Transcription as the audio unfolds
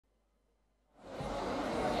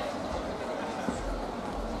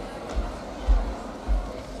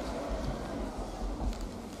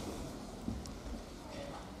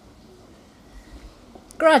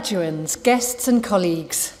Graduands, guests and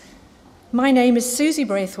colleagues, my name is Susie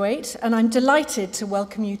Braithwaite and I'm delighted to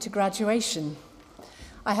welcome you to graduation.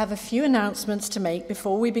 I have a few announcements to make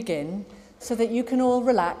before we begin so that you can all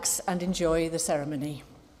relax and enjoy the ceremony.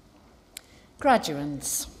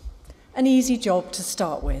 Graduands, an easy job to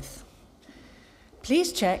start with.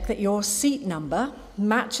 Please check that your seat number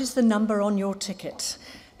matches the number on your ticket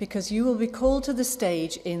because you will be called to the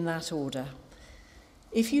stage in that order.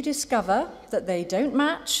 If you discover that they don't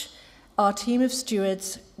match, our team of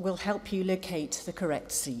stewards will help you locate the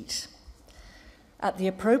correct seat. At the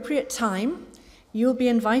appropriate time, you will be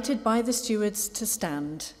invited by the stewards to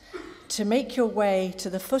stand, to make your way to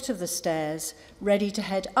the foot of the stairs, ready to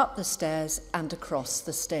head up the stairs and across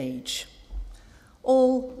the stage.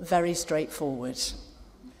 All very straightforward.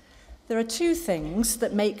 There are two things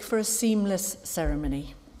that make for a seamless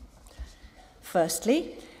ceremony.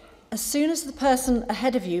 Firstly, as soon as the person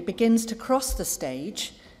ahead of you begins to cross the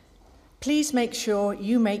stage, please make sure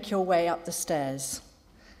you make your way up the stairs.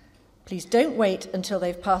 Please don't wait until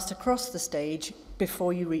they've passed across the stage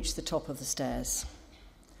before you reach the top of the stairs.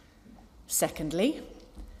 Secondly,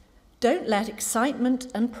 don't let excitement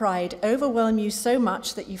and pride overwhelm you so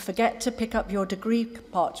much that you forget to pick up your degree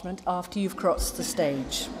parchment after you've crossed the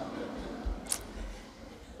stage.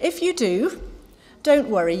 If you do, don't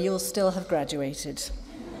worry, you'll still have graduated.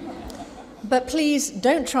 But please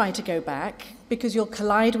don't try to go back because you'll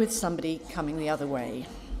collide with somebody coming the other way.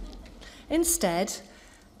 Instead,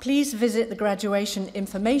 please visit the graduation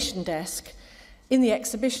information desk in the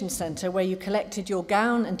exhibition centre where you collected your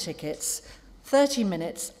gown and tickets 30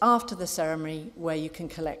 minutes after the ceremony where you can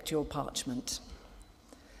collect your parchment.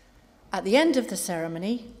 At the end of the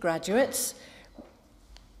ceremony, graduates,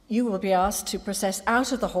 you will be asked to process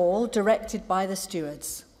out of the hall directed by the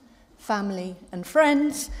stewards. Family and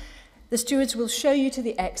friends, the stewards will show you to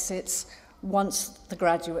the exits once the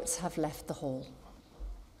graduates have left the hall.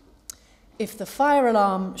 If the fire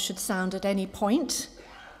alarm should sound at any point,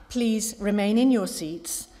 please remain in your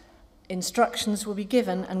seats. Instructions will be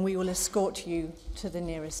given and we will escort you to the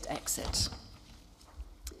nearest exit.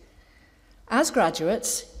 As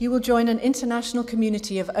graduates, you will join an international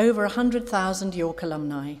community of over 100,000 York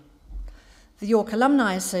alumni. The York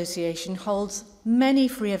Alumni Association holds many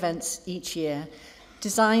free events each year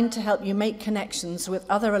designed to help you make connections with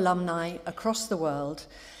other alumni across the world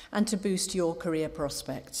and to boost your career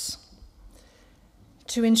prospects.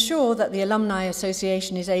 To ensure that the Alumni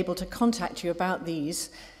Association is able to contact you about these,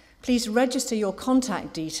 please register your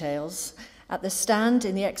contact details at the stand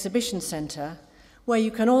in the exhibition centre, where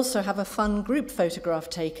you can also have a fun group photograph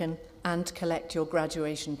taken and collect your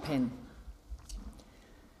graduation pin.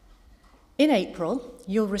 In April,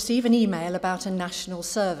 you'll receive an email about a national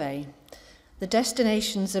survey, the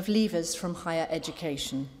destinations of leavers from higher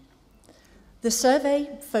education. The survey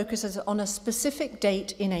focuses on a specific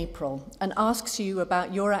date in April and asks you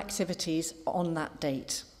about your activities on that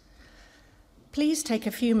date. Please take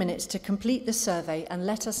a few minutes to complete the survey and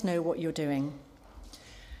let us know what you're doing.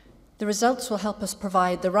 The results will help us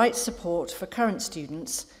provide the right support for current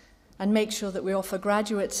students and make sure that we offer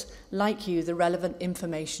graduates like you the relevant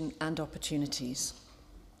information and opportunities.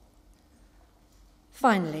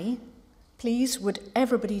 Finally, please would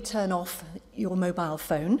everybody turn off your mobile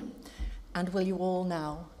phone, and will you all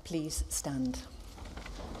now please stand?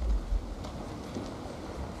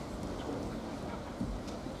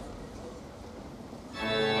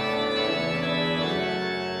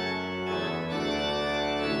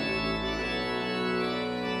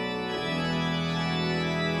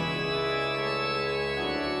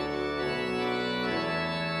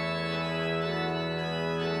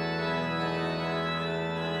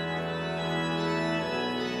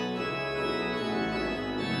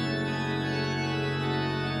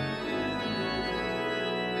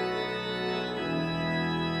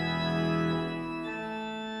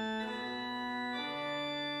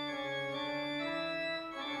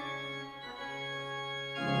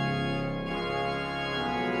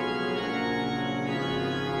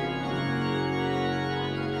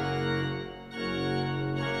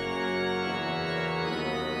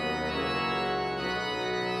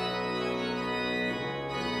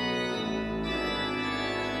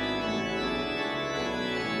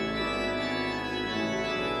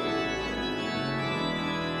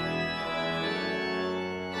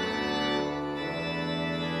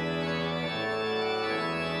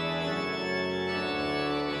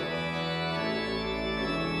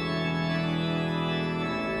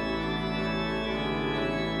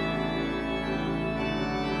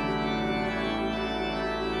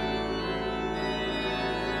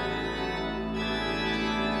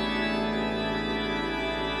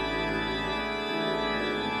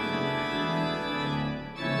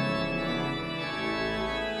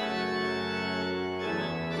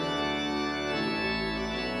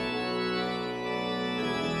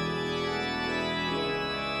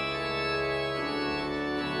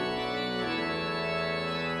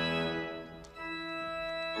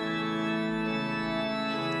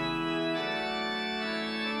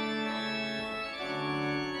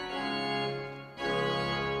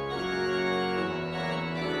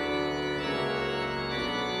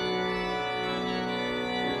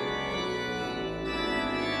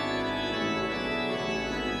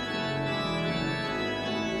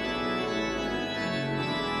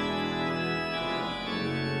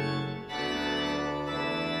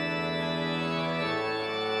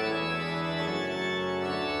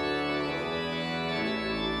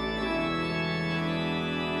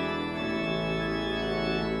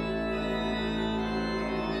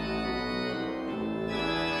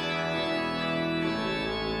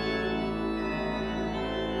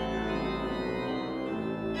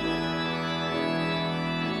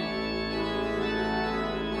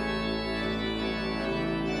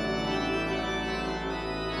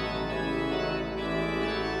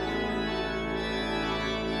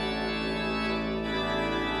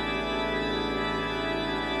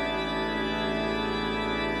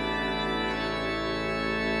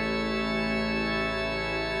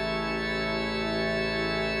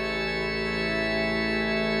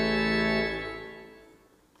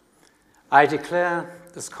 I declare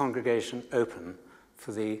this congregation open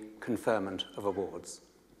for the conferment of awards.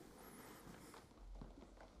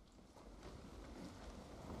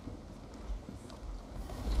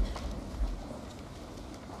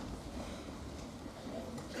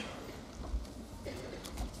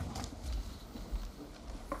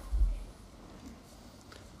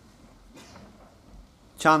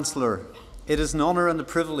 Chancellor, it is an honour and a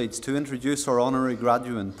privilege to introduce our honorary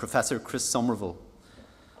graduand, Professor Chris Somerville.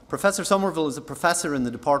 Professor Somerville is a professor in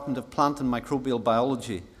the Department of Plant and Microbial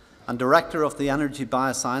Biology and director of the Energy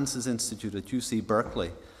Biosciences Institute at UC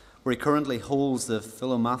Berkeley, where he currently holds the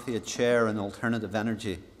Philomathia Chair in Alternative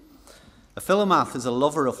Energy. A philomath is a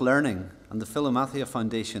lover of learning, and the Philomathia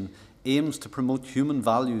Foundation aims to promote human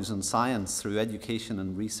values and science through education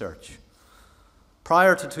and research.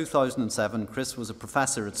 Prior to 2007, Chris was a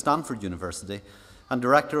professor at Stanford University and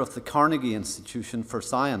director of the Carnegie Institution for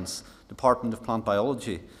Science, Department of Plant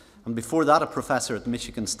Biology, and before that a professor at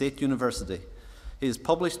Michigan State University. He has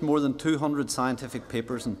published more than 200 scientific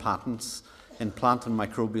papers and patents in plant and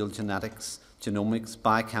microbial genetics, genomics,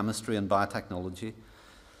 biochemistry and biotechnology.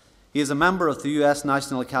 He is a member of the US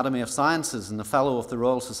National Academy of Sciences and a Fellow of the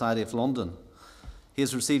Royal Society of London. He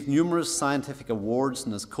has received numerous scientific awards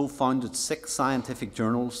and has co-founded 6 scientific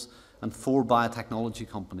journals and 4 biotechnology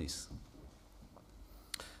companies.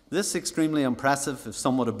 This extremely impressive, if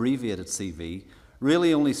somewhat abbreviated CV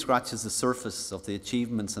really only scratches the surface of the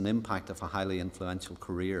achievements and impact of a highly influential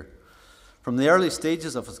career. From the early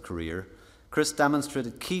stages of his career, Chris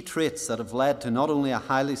demonstrated key traits that have led to not only a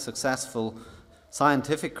highly successful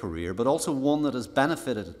scientific career, but also one that has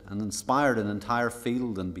benefited and inspired an entire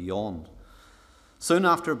field and beyond. Soon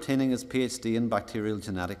after obtaining his PhD in bacterial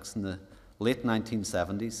genetics in the late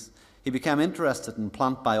 1970s, he became interested in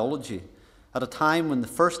plant biology at a time when the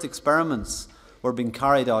first experiments were being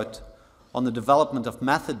carried out on the development of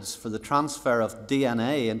methods for the transfer of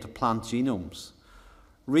DNA into plant genomes.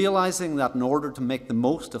 Realizing that in order to make the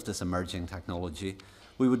most of this emerging technology,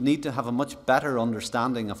 we would need to have a much better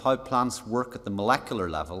understanding of how plants work at the molecular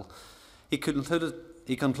level, he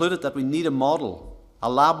concluded that we need a model, a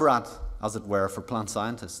lab rat, as it were, for plant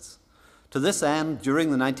scientists. To this end,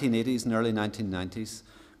 during the 1980s and early 1990s,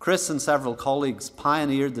 Chris and several colleagues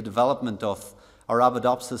pioneered the development of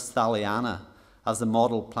Arabidopsis thaliana as the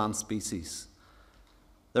model plant species.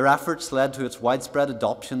 Their efforts led to its widespread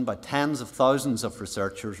adoption by tens of thousands of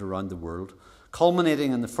researchers around the world,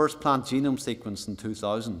 culminating in the first plant genome sequence in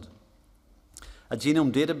 2000. A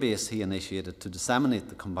genome database he initiated to disseminate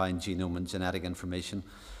the combined genome and genetic information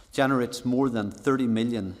generates more than 30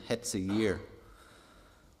 million hits a year.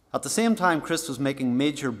 At the same time, Chris was making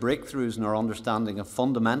major breakthroughs in our understanding of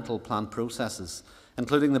fundamental plant processes,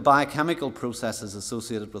 including the biochemical processes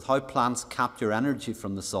associated with how plants capture energy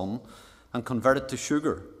from the sun and convert it to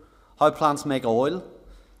sugar, how plants make oil,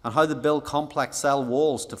 and how they build complex cell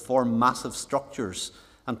walls to form massive structures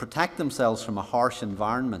and protect themselves from a harsh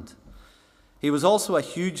environment. He was also a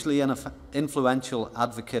hugely influential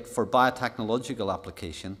advocate for biotechnological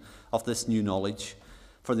application of this new knowledge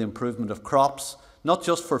for the improvement of crops, not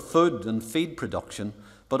just for food and feed production,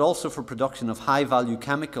 but also for production of high-value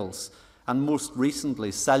chemicals and most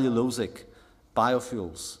recently cellulosic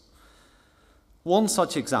biofuels. One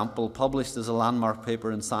such example, published as a landmark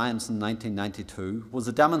paper in Science in 1992, was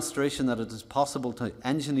a demonstration that it is possible to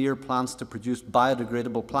engineer plants to produce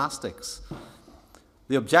biodegradable plastics.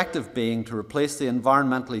 The objective being to replace the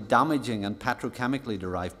environmentally damaging and petrochemically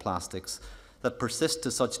derived plastics that persist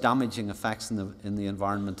to such damaging effects in the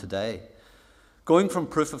environment today. Going from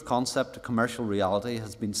proof of concept to commercial reality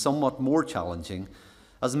has been somewhat more challenging,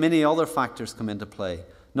 as many other factors come into play,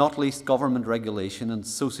 not least government regulation and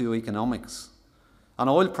socioeconomics. And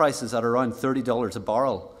oil prices at around $30 a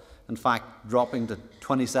barrel, in fact dropping to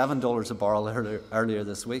 $27 a barrel earlier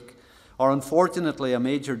this week, are unfortunately a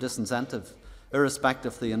major disincentive,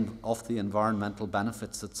 irrespective of the environmental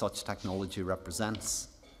benefits that such technology represents.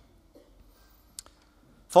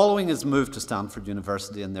 Following his move to Stanford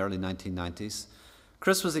University in the early 1990s,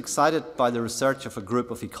 Chris was excited by the research of a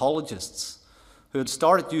group of ecologists who had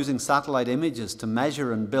started using satellite images to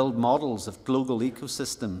measure and build models of global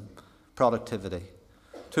ecosystem productivity.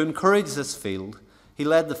 To encourage this field, he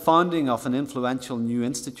led the founding of an influential new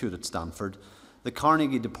institute at Stanford, the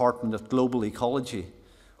Carnegie Department of Global Ecology,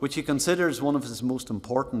 which he considers one of his most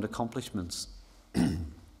important accomplishments.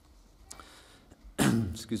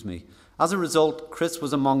 Excuse me. As a result, Chris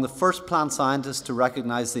was among the first plant scientists to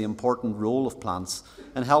recognize the important role of plants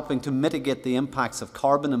in helping to mitigate the impacts of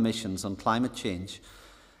carbon emissions on climate change.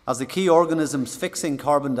 As the key organisms fixing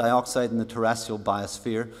carbon dioxide in the terrestrial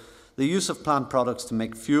biosphere, the use of plant products to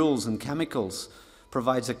make fuels and chemicals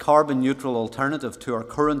provides a carbon-neutral alternative to our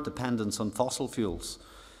current dependence on fossil fuels.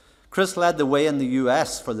 Chris led the way in the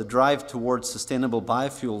US for the drive towards sustainable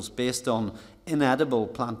biofuels based on inedible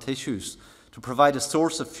plant tissues to provide a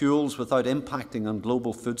source of fuels without impacting on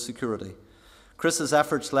global food security. Chris's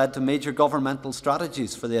efforts led to major governmental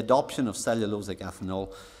strategies for the adoption of cellulosic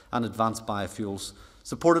ethanol and advanced biofuels,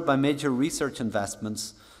 supported by major research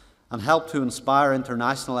investments, and helped to inspire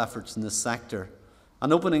international efforts in this sector,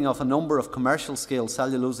 an opening of a number of commercial-scale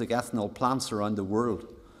cellulosic ethanol plants around the world.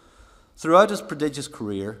 Throughout his prodigious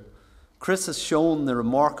career, Chris has shown the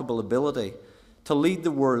remarkable ability to lead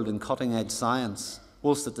the world in cutting-edge science,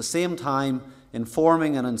 whilst at the same time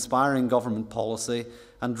informing and inspiring government policy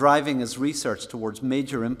and driving his research towards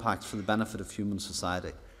major impacts for the benefit of human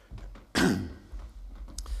society.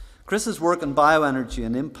 Chris's work in bioenergy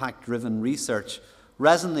and impact-driven research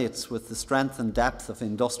resonates with the strength and depth of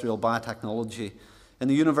industrial biotechnology in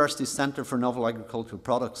the University's Centre for Novel Agricultural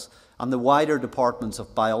Products and the wider departments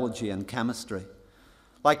of biology and chemistry.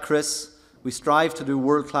 Like Chris, we strive to do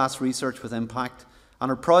world-class research with impact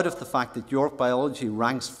and are proud of the fact that York Biology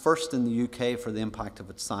ranks first in the UK for the impact of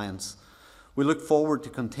its science. We look forward to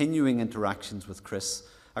continuing interactions with Chris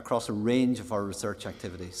across a range of our research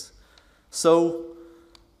activities. So,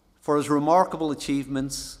 for his remarkable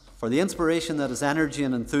achievements, for the inspiration that his energy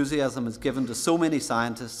and enthusiasm has given to so many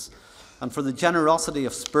scientists, and for the generosity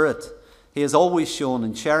of spirit he has always shown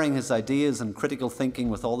in sharing his ideas and critical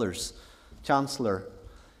thinking with others, Chancellor,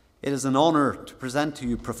 it is an honour to present to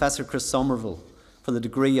you Professor Chris Somerville for the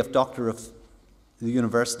degree of Doctor of the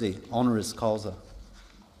University, honoris causa.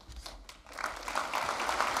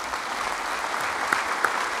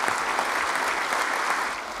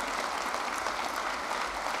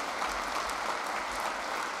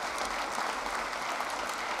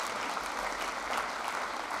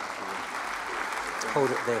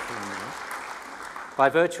 Hold it there for a minute. By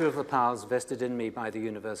virtue of the powers vested in me by the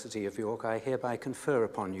University of York, I hereby confer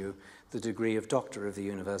upon you the degree of Doctor of the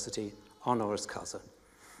University, honoris causa.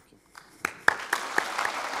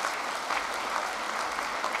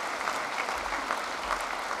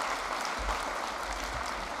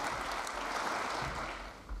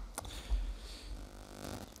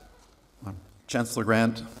 Chancellor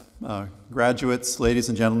Grant, graduates, ladies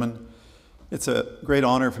and gentlemen, it's a great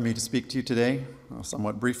honor for me to speak to you today,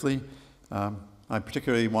 somewhat briefly. I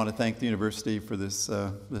particularly want to thank the university for this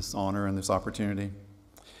honor and this opportunity.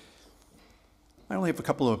 I only have a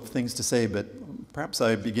couple of things to say, but perhaps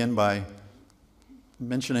I begin by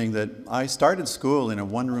mentioning that I started school in a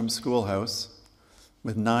one-room schoolhouse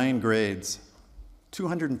with 9 grades,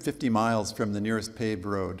 250 miles from the nearest paved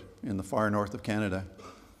road in the far north of Canada.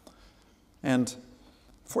 And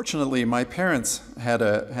fortunately, my parents had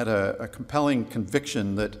a compelling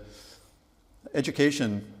conviction that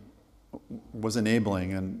education was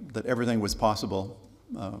enabling and that everything was possible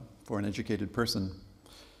for an educated person.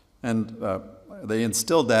 And they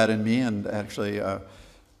instilled that in me, and actually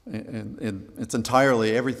it's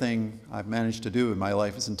entirely, everything I've managed to do in my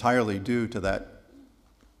life is entirely due to that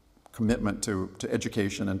commitment to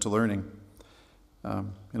education and to learning.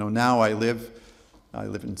 Now I live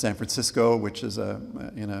in San Francisco, which is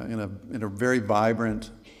in a very vibrant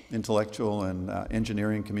intellectual and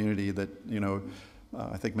engineering community that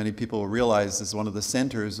I think many people will realize is one of the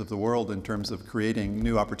centers of the world in terms of creating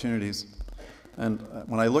new opportunities. And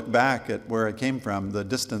when I look back at where I came from, the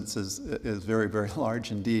distance is very, very large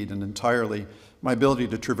indeed, and entirely my ability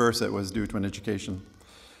to traverse it was due to an education.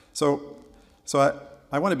 So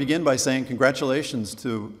I want to begin by saying congratulations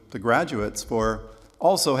to the graduates for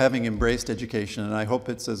also having embraced education, and I hope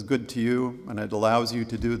it's as good to you and it allows you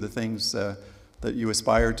to do the things that you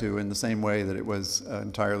aspire to in the same way that it was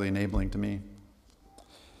entirely enabling to me.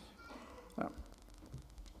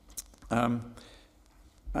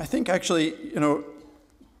 I think actually,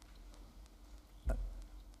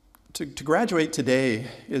 to graduate today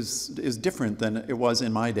is different than it was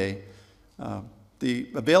in my day. The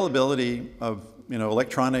availability of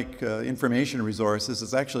electronic information resources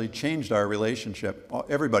has actually changed our relationship,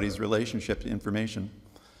 everybody's relationship to information.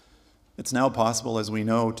 It's now possible, as we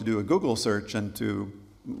know, to do a Google search and to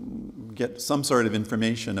get some sort of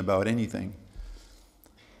information about anything.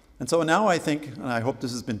 And so now I think, and I hope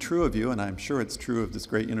this has been true of you, and I'm sure it's true of this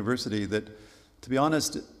great university, that, to be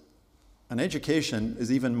honest, an education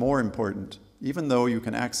is even more important. Even though you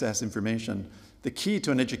can access information, the key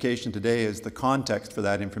to an education today is the context for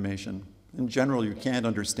that information. In general, you can't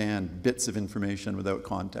understand bits of information without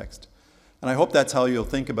context. And I hope that's how you'll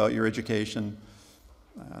think about your education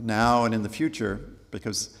now and in the future,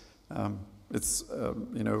 because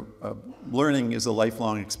learning is a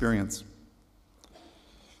lifelong experience.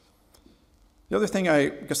 The other thing I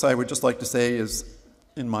guess I would just like to say is,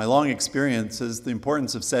 in my long experience, is the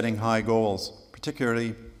importance of setting high goals,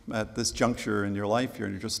 particularly at this juncture in your life.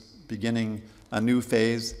 You're just beginning a new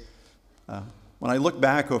phase. When I look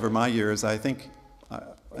back over my years, I think,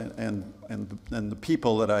 and the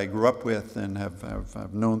people that I grew up with and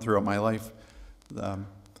have known throughout my life,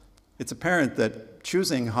 it's apparent that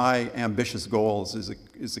choosing high, ambitious goals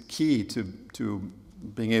is a key to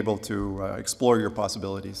being able to explore your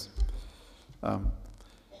possibilities.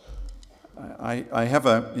 I have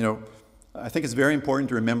I think it's very important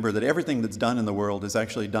to remember that everything that's done in the world is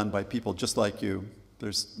actually done by people just like you.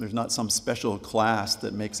 There's not some special class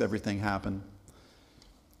that makes everything happen.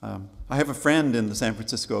 I have a friend in the San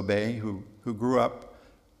Francisco Bay who grew up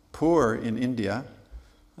poor in India,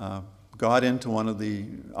 got into one of the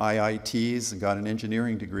IITs and got an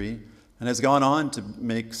engineering degree, and has gone on to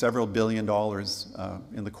make several $1 billion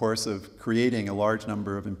in the course of creating a large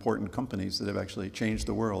number of important companies that have actually changed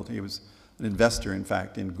the world. He was an investor, in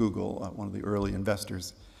fact, in Google, one of the early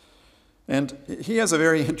investors. And he has a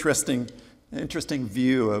very interesting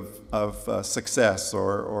view of success,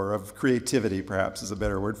 or of creativity, perhaps is a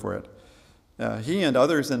better word for it. He and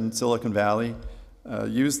others in Silicon Valley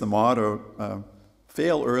use the motto,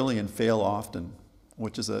 fail early and fail often,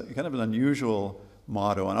 which is a kind of an unusual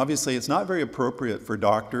motto. And obviously it's not very appropriate for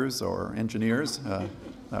doctors or engineers,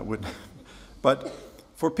 but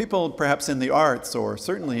for people perhaps in the arts, or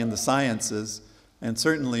certainly in the sciences, and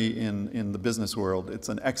certainly in the business world, it's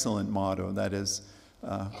an excellent motto. That is,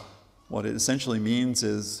 what it essentially means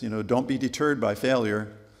is, don't be deterred by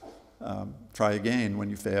failure. Try again when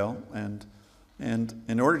you fail. And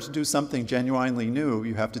in order to do something genuinely new,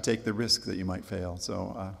 you have to take the risk that you might fail.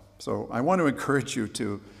 So I want to encourage you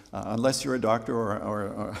to, unless you're a doctor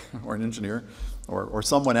or an engineer or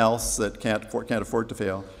someone else that can't afford to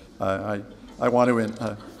fail, I want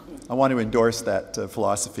to endorse that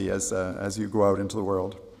philosophy as you go out into the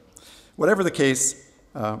world. Whatever the case,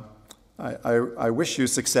 I wish you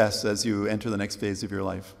success as you enter the next phase of your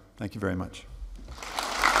life. Thank you very much.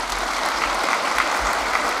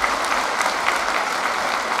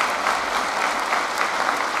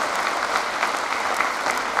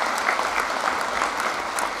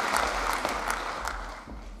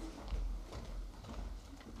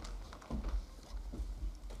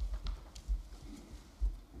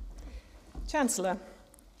 Chancellor,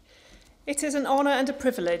 it is an honour and a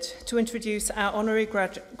privilege to introduce our honorary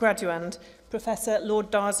graduand, Professor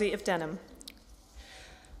Lord Darzi of Denham.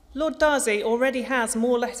 Lord Darzi already has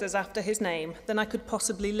more letters after his name than I could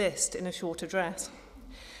possibly list in a short address.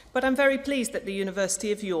 But I'm very pleased that the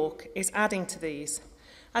University of York is adding to these,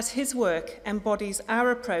 as his work embodies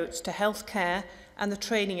our approach to health care and the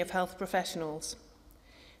training of health professionals,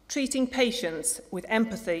 treating patients with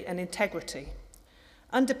empathy and integrity,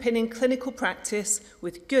 underpinning clinical practice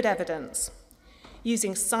with good evidence,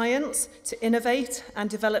 using science to innovate and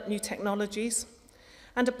develop new technologies,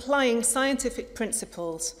 and applying scientific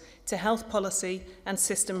principles to health policy and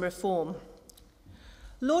system reform.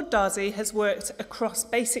 Lord Darzi has worked across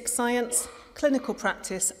basic science, clinical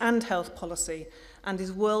practice, and health policy, and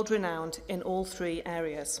is world-renowned in all three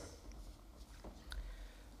areas.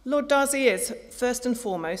 Lord Darzi is, first and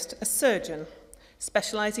foremost, a surgeon,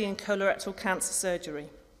 specialising in colorectal cancer surgery.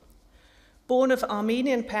 Born of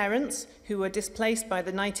Armenian parents who were displaced by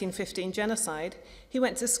the 1915 genocide, he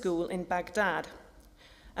went to school in Baghdad.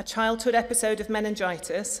 A childhood episode of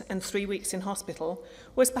meningitis and 3 weeks in hospital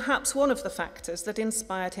was perhaps one of the factors that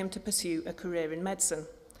inspired him to pursue a career in medicine.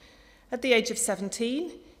 At the age of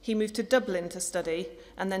 17, he moved to Dublin to study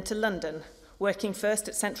and then to London, working first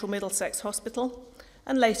at Central Middlesex Hospital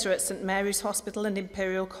and later at St Mary's Hospital and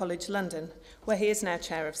Imperial College London, where he is now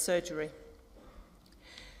Chair of Surgery.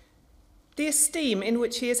 The esteem in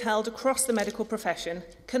which he is held across the medical profession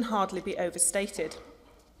can hardly be overstated.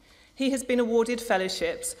 He has been awarded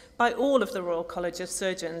fellowships by all of the Royal College of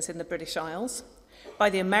Surgeons in the British Isles, by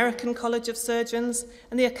the American College of Surgeons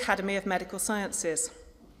and the Academy of Medical Sciences.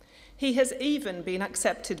 He has even been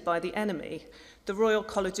accepted by the enemy. The Royal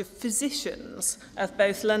College of Physicians of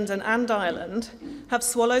both London and Ireland have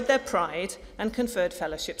swallowed their pride and conferred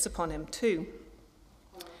fellowships upon him too.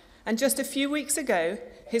 And just a few weeks ago,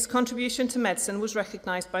 his contribution to medicine was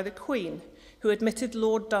recognised by the Queen, who admitted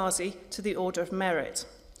Lord Darzi to the Order of Merit.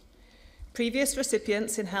 Previous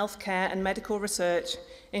recipients in healthcare and medical research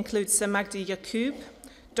include Sir Magdi Yacoub,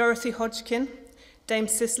 Dorothy Hodgkin, Dame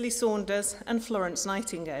Cicely Saunders and Florence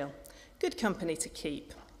Nightingale. Good company to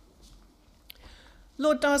keep.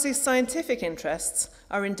 Lord Darzi's scientific interests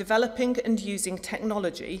are in developing and using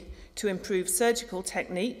technology to improve surgical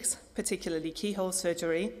techniques, particularly keyhole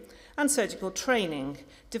surgery, and surgical training,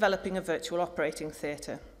 developing a virtual operating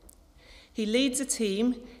theatre. He leads a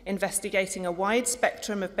team investigating a wide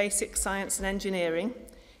spectrum of basic science and engineering,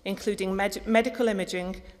 including medical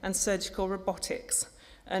imaging and surgical robotics,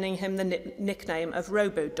 earning him the nickname of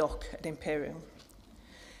RoboDoc at Imperial.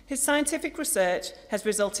 His scientific research has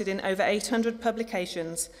resulted in over 800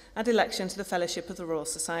 publications and election to the Fellowship of the Royal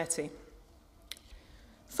Society.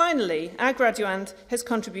 Finally, our graduand has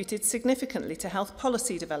contributed significantly to health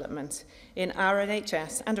policy development in our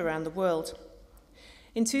NHS and around the world.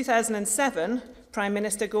 In 2007, Prime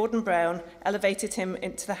Minister Gordon Brown elevated him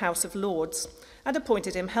into the House of Lords and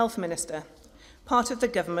appointed him Health Minister, part of the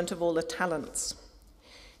government of all the talents.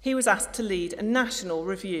 He was asked to lead a national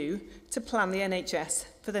review to plan the NHS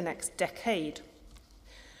for the next decade.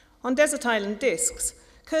 On Desert Island Discs,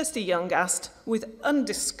 Kirsty Young asked, with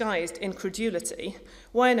undisguised incredulity,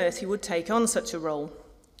 why on earth he would take on such a role.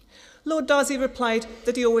 Lord Darzi replied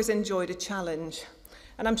that he always enjoyed a challenge,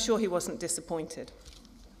 and I'm sure he wasn't disappointed.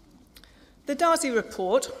 The Darzi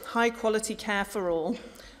report, High Quality Care for All,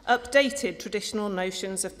 updated traditional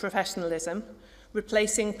notions of professionalism,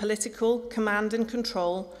 replacing political command and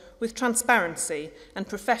control with transparency and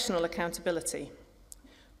professional accountability.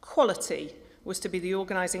 Quality was to be the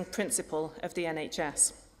organising principle of the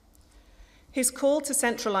NHS. His call to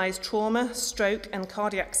centralise trauma, stroke and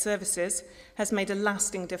cardiac services has made a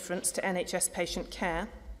lasting difference to NHS patient care.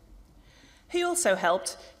 He also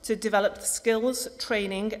helped to develop the skills,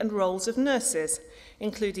 training and roles of nurses,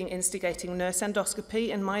 including instigating nurse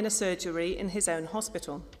endoscopy and minor surgery in his own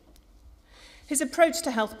hospital. His approach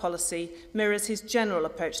to health policy mirrors his general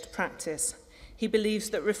approach to practice. He believes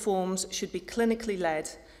that reforms should be clinically led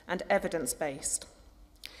and evidence-based.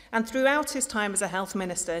 And throughout his time as a health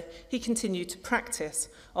minister, he continued to practice,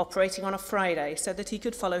 operating on a Friday so that he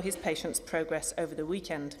could follow his patients' progress over the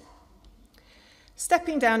weekend.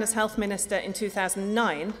 Stepping down as health minister in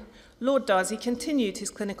 2009, Lord Darzi continued his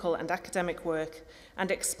clinical and academic work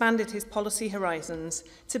and expanded his policy horizons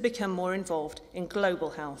to become more involved in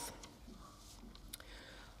global health.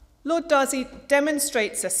 Lord Darzi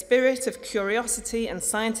demonstrates a spirit of curiosity and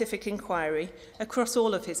scientific inquiry across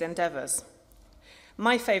all of his endeavours.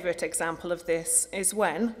 My favourite example of this is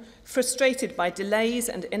when, frustrated by delays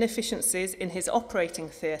and inefficiencies in his operating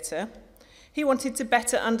theatre, he wanted to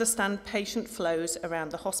better understand patient flows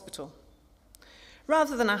around the hospital.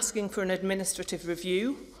 Rather than asking for an administrative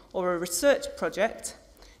review or a research project,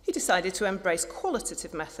 he decided to embrace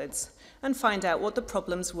qualitative methods and find out what the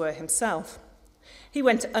problems were himself. He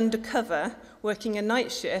went undercover, working a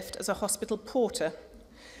night shift as a hospital porter,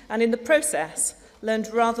 and in the process,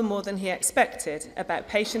 learned rather more than he expected about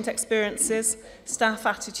patient experiences, staff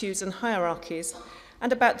attitudes and hierarchies,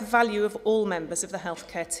 and about the value of all members of the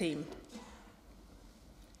healthcare team.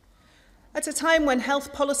 At a time when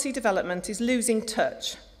health policy development is losing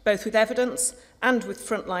touch, both with evidence and with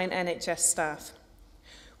frontline NHS staff,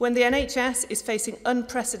 when the NHS is facing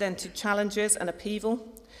unprecedented challenges and upheaval,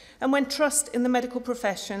 and when trust in the medical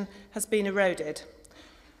profession has been eroded,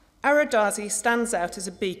 Ara Darzi stands out as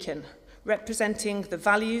a beacon, representing the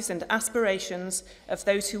values and aspirations of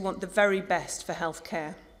those who want the very best for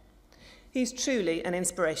healthcare. He's truly an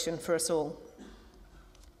inspiration for us all.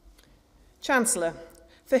 Chancellor,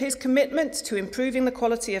 for his commitment to improving the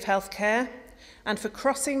quality of healthcare and for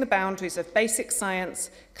crossing the boundaries of basic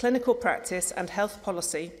science, clinical practice and health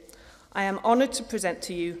policy, I am honoured to present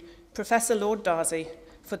to you Professor Lord Darzi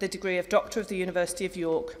for the degree of Doctor of the University of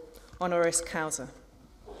York, honoris causa.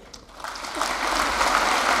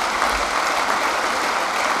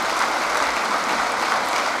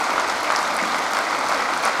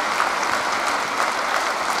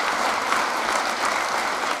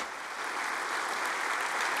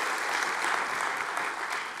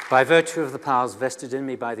 By virtue of the powers vested in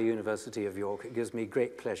me by the University of York, it gives me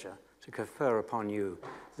great pleasure to confer upon you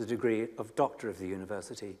the degree of Doctor of the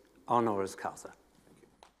University, honoris causa.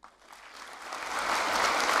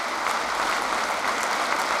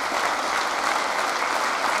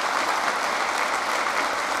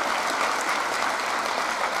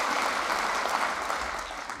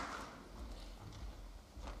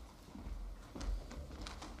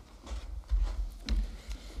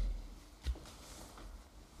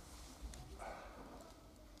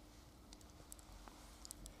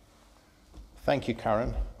 Thank you,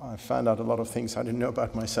 Karen. I found out a lot of things I didn't know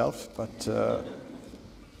about myself, but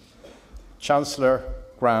Chancellor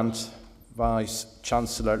Grant, Vice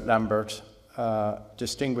Chancellor Lambert,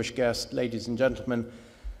 distinguished guests, ladies and gentlemen,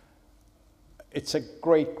 it's a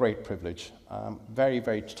great, great privilege. I'm very,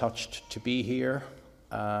 very touched to be here,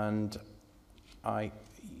 and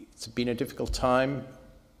it's been a difficult time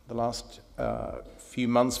the last few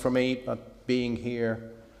months for me, but being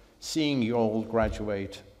here, seeing you all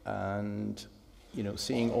graduate and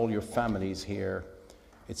seeing all your families here,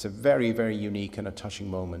 it's a very, very unique and a touching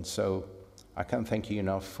moment. So I can't thank you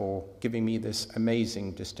enough for giving me this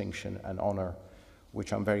amazing distinction and honor,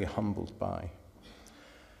 which I'm very humbled by.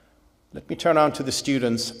 Let me turn on to the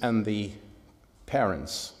students and the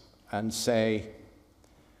parents and say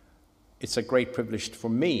it's a great privilege for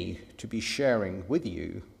me to be sharing with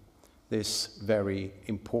you this very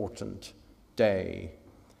important day.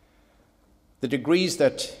 The degrees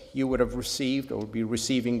that you would have received or will be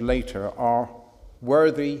receiving later are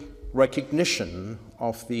worthy recognition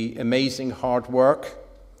of the amazing hard work,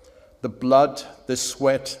 the blood, the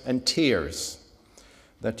sweat, and tears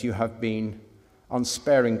that you have been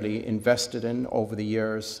unsparingly invested in over the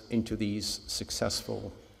years into these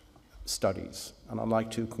successful studies. And I'd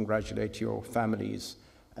like to congratulate your families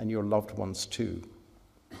and your loved ones too.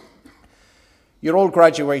 You're all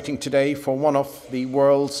graduating today from one of the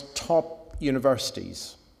world's top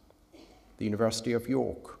universities, the University of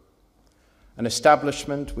York, an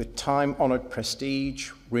establishment with time-honored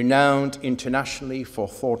prestige, renowned internationally for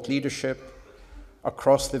thought leadership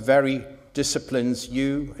across the very disciplines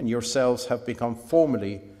you and yourselves have become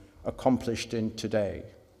formally accomplished in today,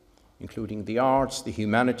 including the arts, the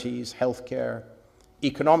humanities, healthcare.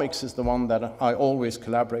 Economics is the one that I always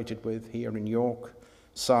collaborated with here in York,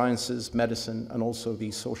 sciences, medicine, and also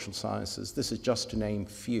the social sciences. This is just to name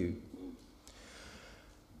few.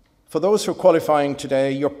 For those who are qualifying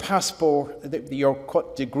today, your passport,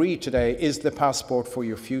 your degree today is the passport for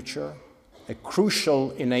your future, a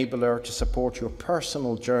crucial enabler to support your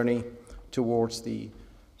personal journey towards the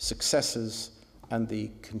successes and the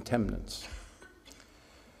contentments.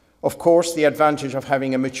 Of course, the advantage of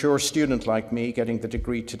having a mature student like me getting the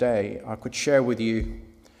degree today, I could share with you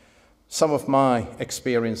some of my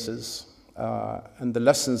experiences and the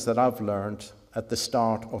lessons that I've learned at the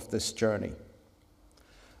start of this journey.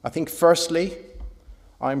 I think firstly,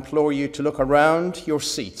 I implore you to look around your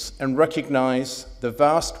seats and recognize the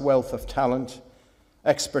vast wealth of talent,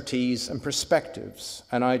 expertise, and perspectives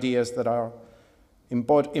and ideas that are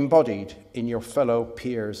embodied in your fellow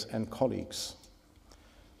peers and colleagues.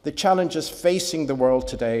 The challenges facing the world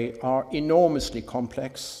today are enormously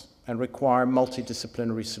complex and require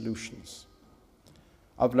multidisciplinary solutions.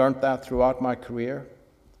 I've learned that throughout my career,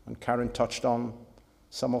 and Karen touched on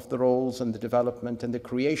some of the roles and the development and the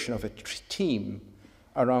creation of a team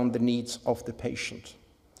around the needs of the patient.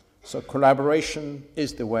 So collaboration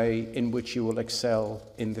is the way in which you will excel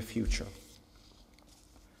in the future.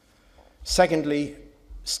 Secondly,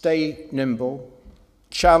 stay nimble,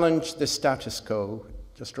 challenge the status quo,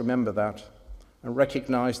 just remember that, and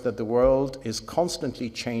recognize that the world is constantly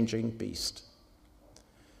changing beast.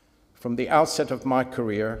 From the outset of my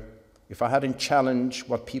career, if I hadn't challenged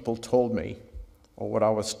what people told me or what I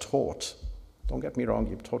was taught, don't get me wrong,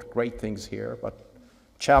 you've taught great things here, but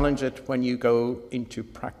challenge it when you go into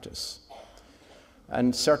practice.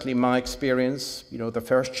 And certainly my experience, the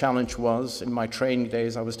first challenge was in my training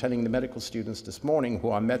days, I was telling the medical students this morning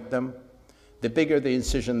who I met them, the bigger the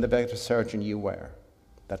incision, the better surgeon you were.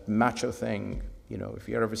 That macho thing, if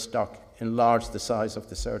you're ever stuck, enlarge the size of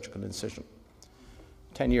the surgical incision.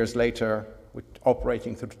 10 years later, we're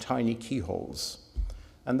operating through tiny keyholes.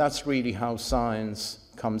 And that's really how science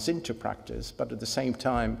comes into practice, but at the same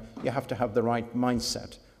time, you have to have the right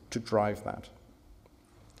mindset to drive that.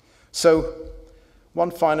 So,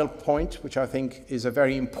 one final point, which I think is a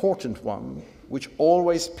very important one, which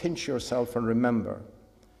always pinch yourself and remember,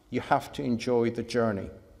 you have to enjoy the journey.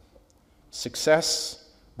 Success,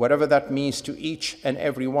 whatever that means to each and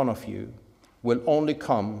every one of you, will only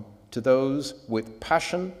come to those with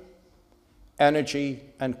passion, energy,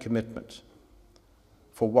 and commitment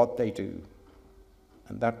for what they do.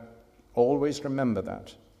 And that, always remember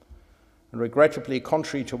that. And regrettably,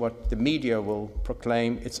 contrary to what the media will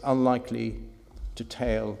proclaim, it's unlikely to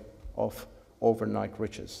tale of overnight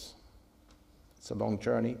riches. It's a long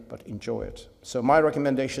journey, but enjoy it. So my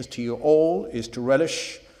recommendations to you all is to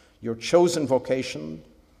relish your chosen vocation,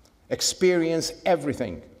 experience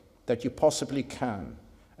everything that you possibly can,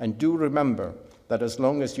 and do remember that as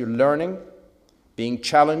long as you're learning, being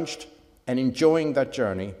challenged, and enjoying that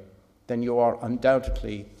journey, then you are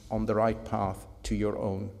undoubtedly on the right path to your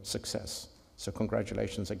own success. So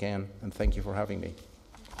congratulations again, and thank you for having me.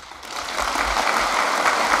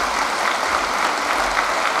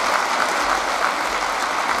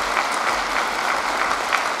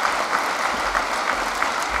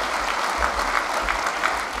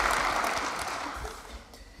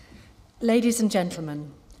 Ladies and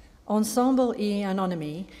gentlemen, Ensemble et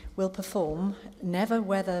Anonyme will perform Never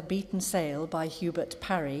Weather Beaten Sail by Hubert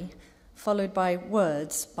Parry, followed by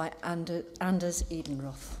Words by Anders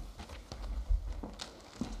Edenroth.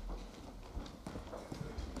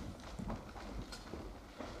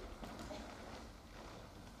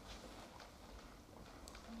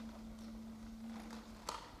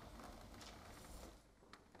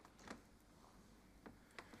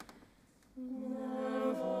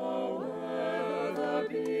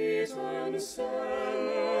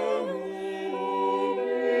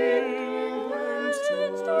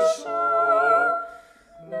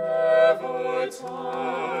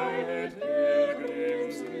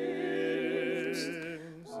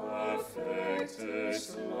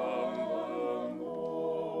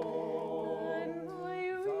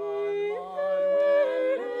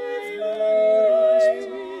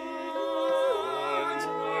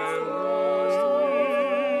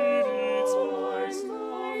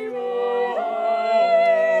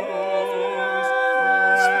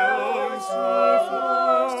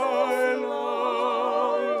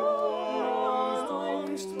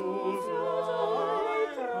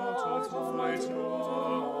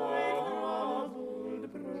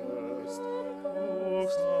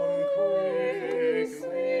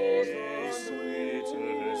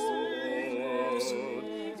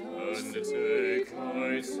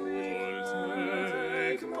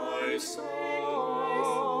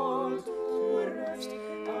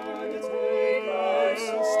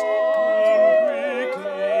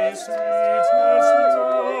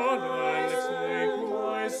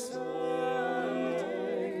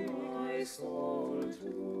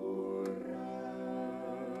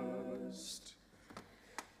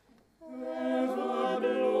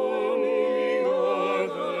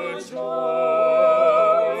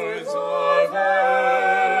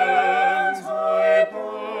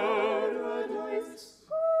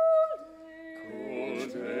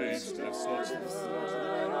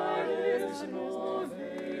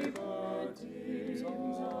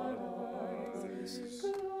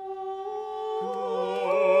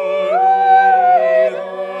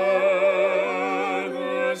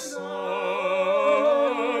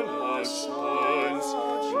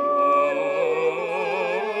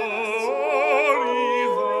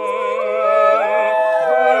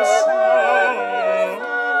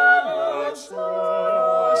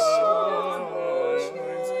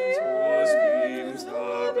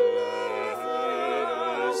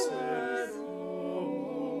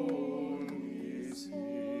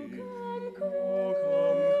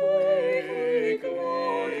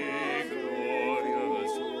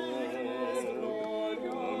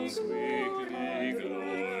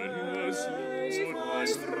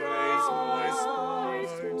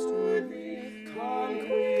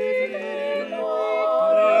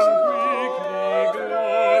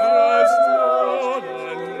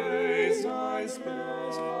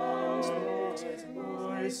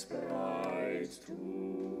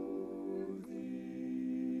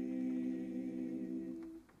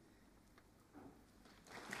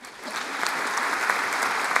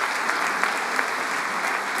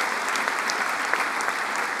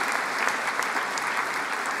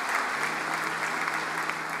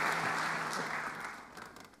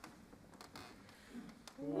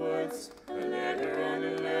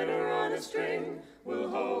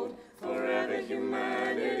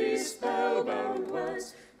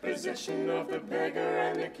 Of the beggar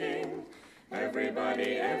and the king.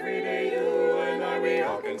 Everybody, every day, you and I, we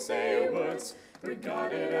all can say words,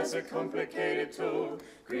 regarded as a complicated tool,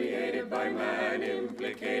 created by man,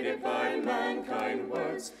 implicated by mankind.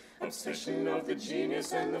 Words, obsession of the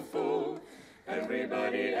genius and the fool.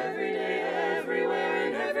 Everybody, every day, everywhere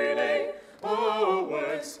and every day. Oh,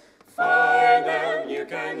 words, find them, you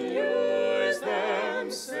can use them,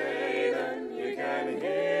 say them, you can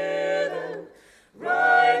hear them.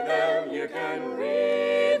 Write them, you can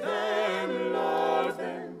read them, love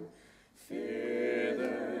them, fear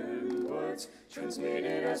them. Words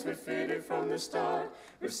transmitted as befitted from the start,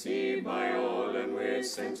 received by all and we're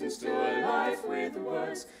sentenced to a life with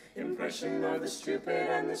words. Impression of the stupid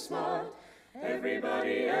and the smart.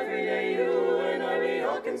 Everybody, every day, you and I, we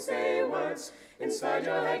all can say words. Inside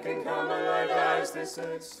your head can come alive as the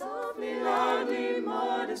search. Softly, loudly,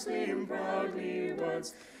 modestly and proudly.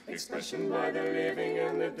 Words, expression by the living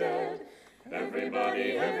and the dead.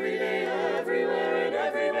 Everybody, every day, everywhere and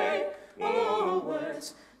every day. Oh,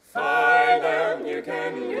 words, find them, you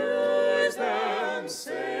can use them.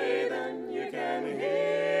 Say them, you can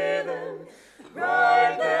hear them.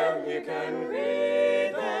 Write them, you can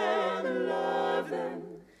read them. Love them,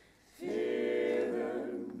 fear them.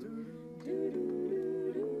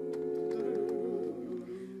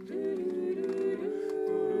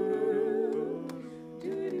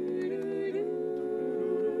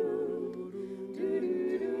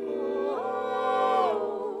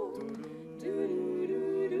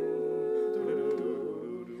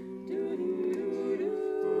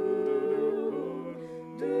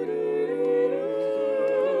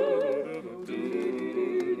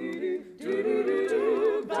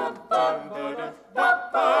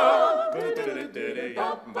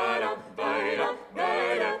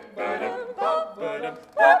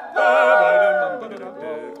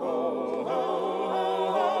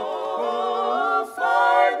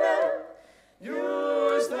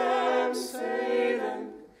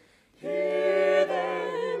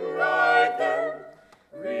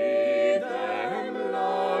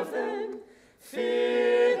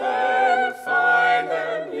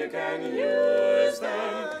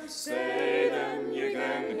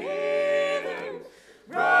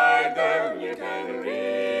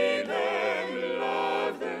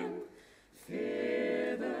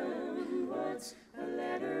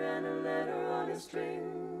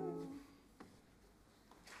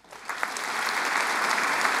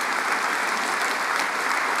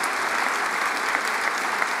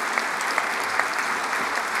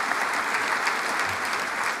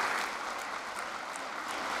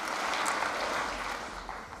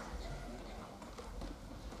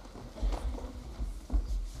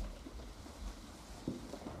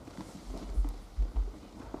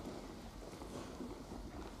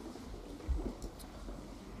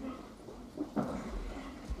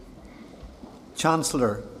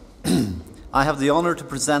 Chancellor, I have the honour to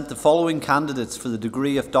present the following candidates for the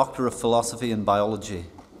degree of Doctor of Philosophy in Biology.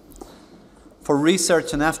 For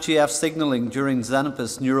research in FGF signalling during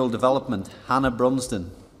Xenopus neural development, Hannah Brunsden.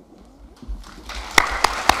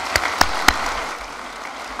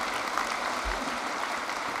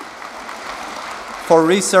 For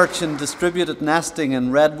research in distributed nesting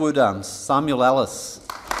in redwood ants, Samuel Ellis.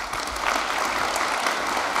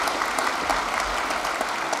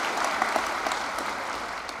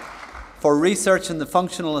 For research in the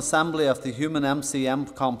functional assembly of the human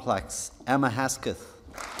MCM complex, Emma Hesketh.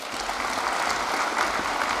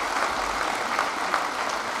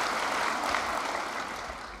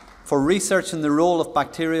 For research in the role of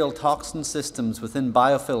bacterial toxin systems within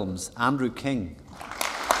biofilms, Andrew King.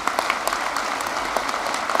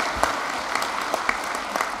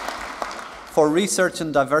 For research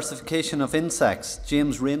in diversification of insects,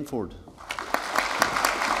 James Rainford.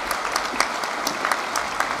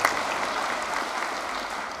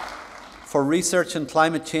 For research in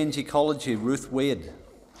climate change ecology, Ruth Wade.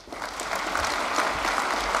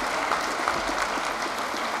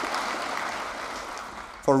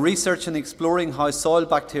 For research in exploring how soil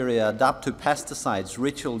bacteria adapt to pesticides,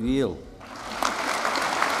 Rachel Yale.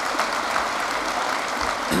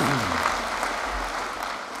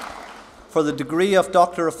 For the degree of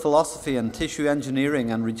Doctor of Philosophy in Tissue Engineering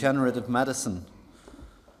and Regenerative Medicine.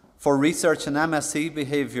 For research in MSc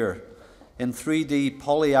behaviour in 3D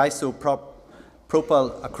polyisopropyl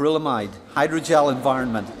hydrogel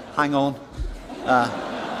environment. Hang on.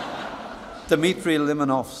 Dmitry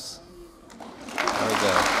Limonovs. There we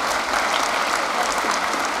go.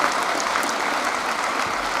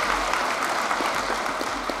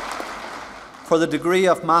 For the degree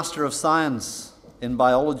of Master of Science in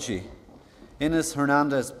Biology, Ines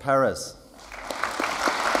Hernandez Perez.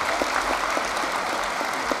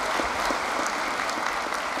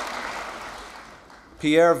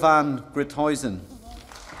 Pierre van Grithuizen.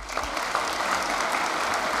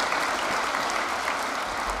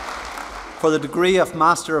 For the degree of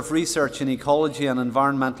Master of Research in Ecology and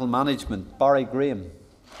Environmental Management, Barry Graham.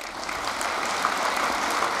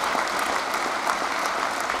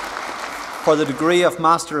 For the degree of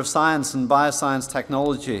Master of Science in Bioscience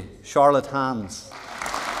Technology, Charlotte Hans.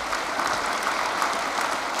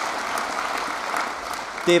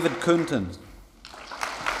 David Kunten.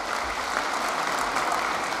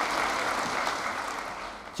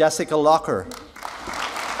 Jessica Locker.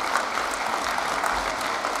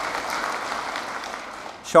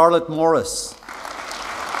 Charlotte Morris.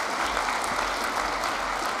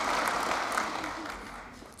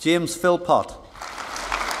 James Philpott.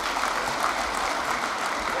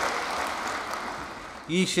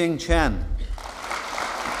 Yixing Chen.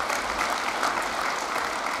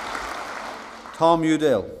 Tom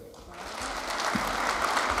Udale.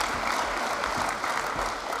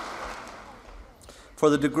 For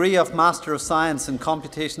the degree of Master of Science in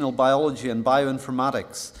Computational Biology and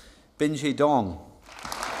Bioinformatics, Binji Dong.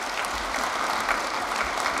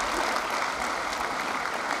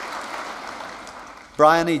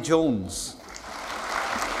 Brian E. Jones.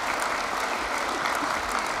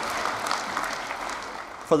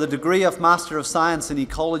 For the degree of Master of Science in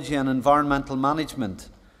Ecology and Environmental Management,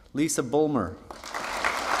 Lisa Bulmer.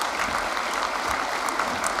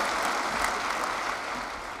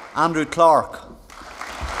 Andrew Clark.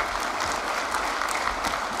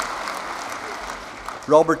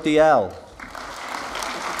 Robert Diel.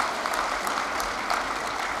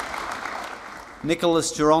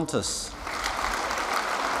 Nicholas Gerontis.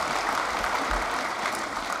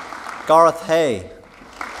 Gareth Hay.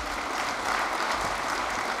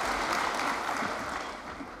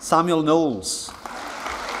 Samuel Knowles.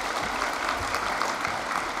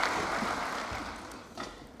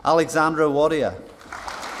 Alexandra Wadia.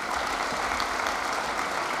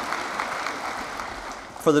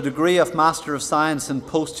 For the degree of Master of Science in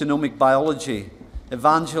Post-Genomic Biology,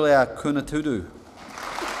 Evangelia Kunatudu.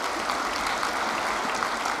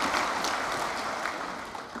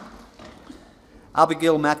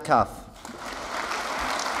 Abigail Metcalf.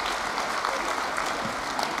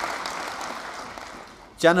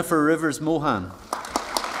 Jennifer Rivers Mohan.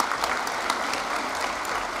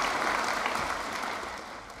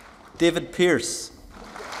 David Pierce.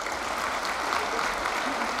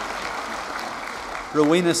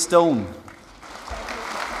 Rowena Stone.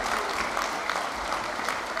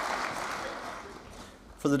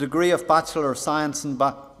 For the degree of Bachelor of Science in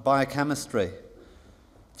Biochemistry,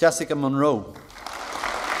 Jessica Monroe.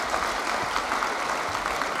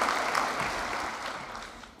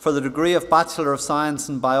 For the degree of Bachelor of Science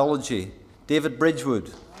in Biology, David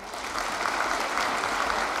Bridgewood.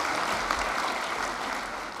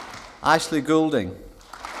 Ashley Goulding.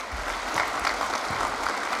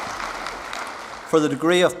 For the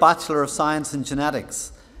degree of Bachelor of Science in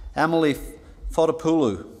Genetics, Emily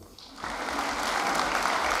Fotopoulou.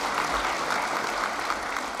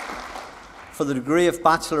 For the degree of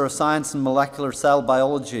Bachelor of Science in Molecular Cell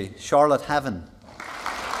Biology, Charlotte Heaven.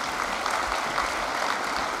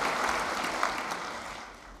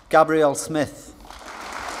 Gabrielle Smith.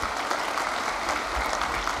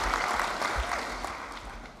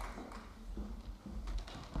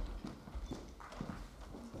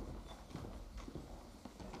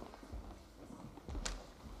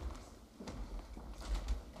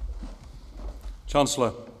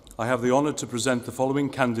 Chancellor, I have the honour to present the following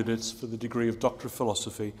candidates for the degree of Doctor of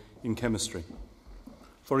Philosophy in Chemistry.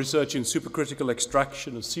 For research in supercritical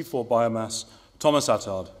extraction of C4 biomass, Thomas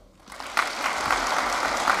Attard.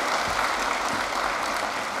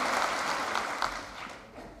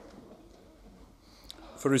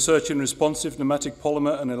 For research in responsive pneumatic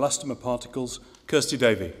polymer and elastomer particles, Kirsty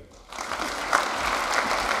Davey.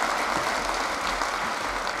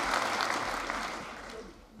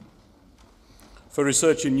 For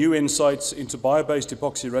research in new insights into bio-based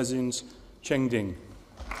epoxy resins, Cheng Ding.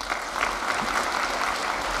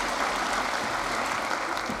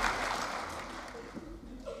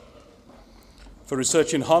 For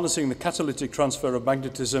research in harnessing the catalytic transfer of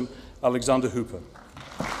magnetism, Alexander Hooper.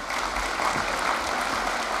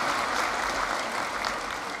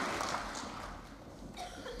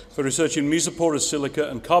 For research in mesoporous silica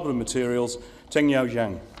and carbon materials, Tengyao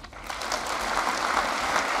Zhang.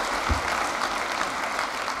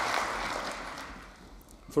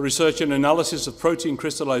 For research and analysis of protein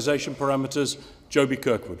crystallization parameters, Joby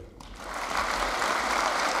Kirkwood.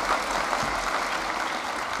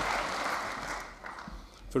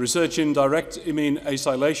 For research in direct imine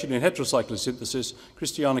acylation in heterocyclic synthesis,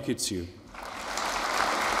 Christiana Kitsu.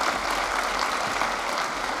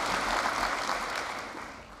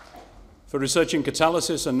 For research in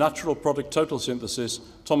catalysis and natural product total synthesis,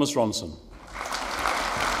 Thomas Ronson.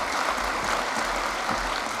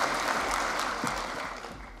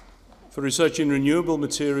 For research in renewable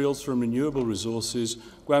materials from renewable resources,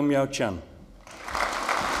 Guangmiao Chan.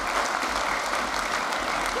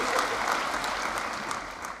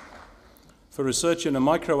 For research in a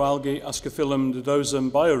microalgae Ascophyllum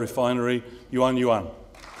nodosum biorefinery, Yuan Yuan.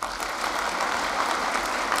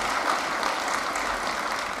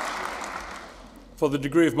 For the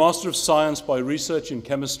degree of Master of Science by Research in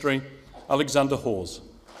Chemistry, Alexander Hawes.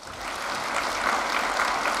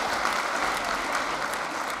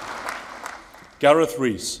 Gareth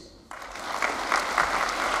Rees.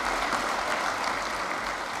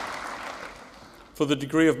 For the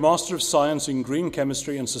degree of Master of Science in Green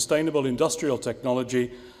Chemistry and Sustainable Industrial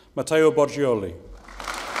Technology, Matteo Borgioli.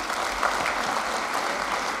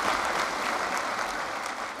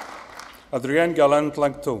 Adrien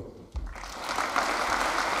Galland-Langto.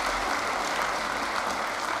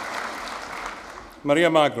 Maria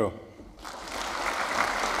Magro.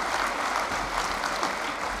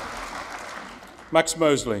 Max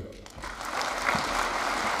Mosley.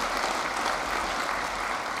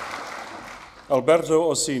 Alberto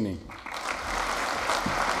Orsini.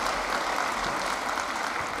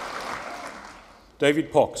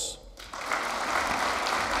 David Pox.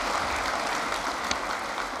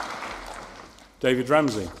 David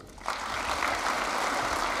Ramsey.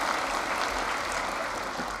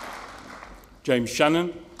 James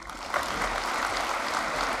Shannon.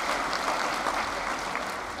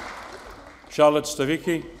 Charlotte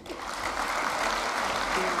Stavicki.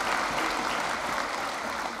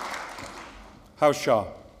 Hao Shah.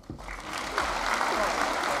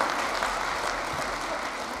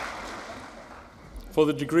 For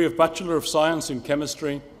the degree of Bachelor of Science in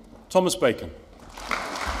Chemistry, Thomas Bacon.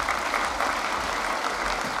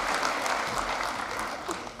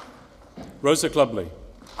 Rosa Clubley.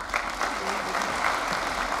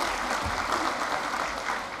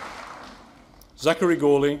 Zachary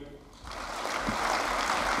Gawley.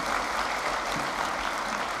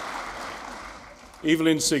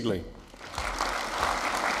 Evelyn Sigley.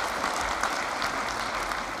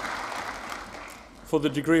 For the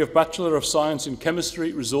degree of Bachelor of Science in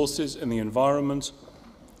Chemistry, Resources and the Environment,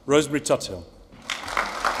 Rosemary Tuthill.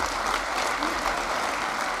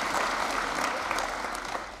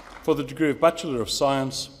 For the degree of Bachelor of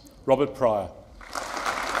Science, Robert Pryor.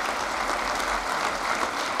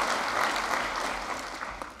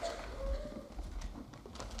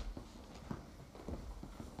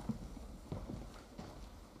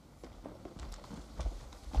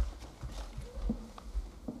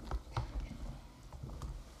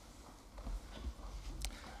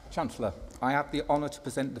 Chancellor, I have the honour to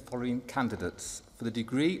present the following candidates for the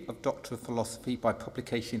degree of Doctor of Philosophy by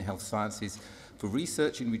publication in Health Sciences for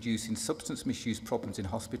research in reducing substance misuse problems in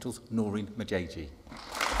hospitals, Noreen Majeji.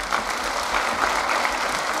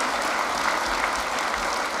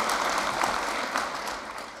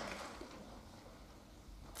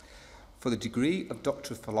 For the degree of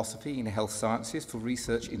Doctor of Philosophy in Health Sciences for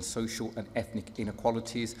research in social and ethnic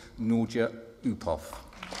inequalities, Norja Upov.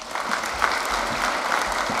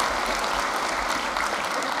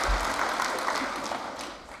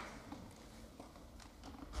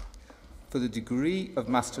 For the degree of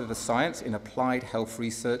Master of Science in Applied Health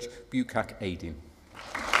Research, Bukak Aydin.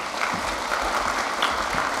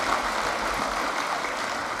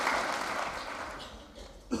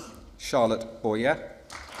 Charlotte Boyer.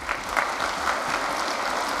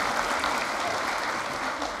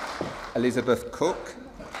 Elizabeth Cook.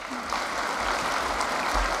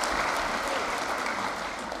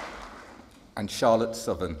 And Charlotte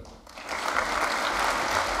Southern.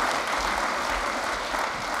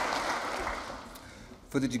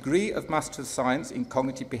 For the degree of Master of Science in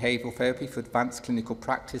Cognitive Behavioural Therapy for Advanced Clinical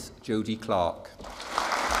Practice, Jodie Clark.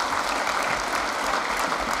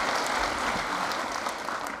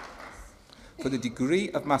 For the degree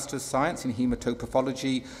of Master of Science in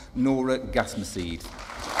Haematopathology, Nora Gasmaseed.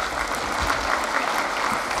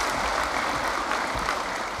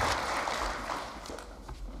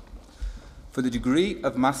 For the degree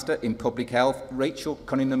of Master in Public Health, Rachel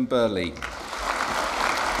Cunningham-Burley.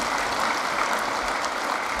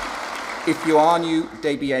 Ifeanyi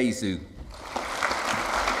Debiezu.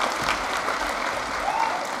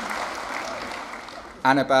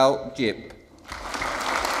 Annabelle Jip.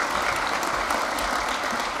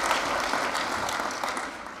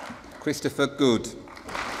 Christopher Good.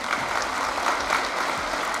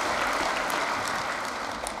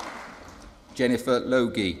 Jennifer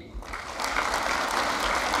Logie.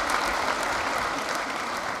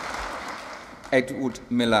 Edward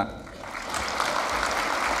Miller.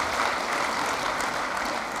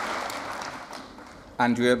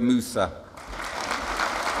 Andrea Musa.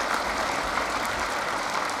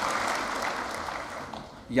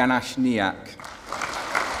 Janash Niak.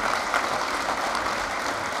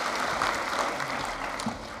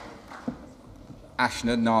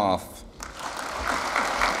 Ashna Narth.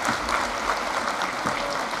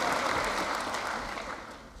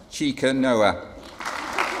 Chika Noah.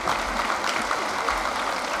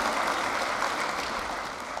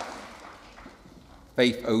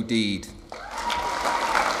 Faith O'Deed.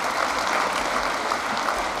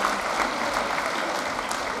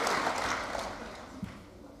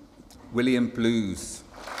 William Blues.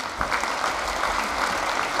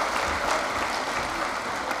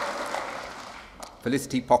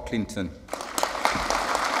 Felicity Pocklington.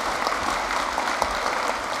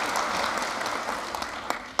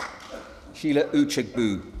 Sheila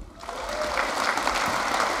Uchegbu.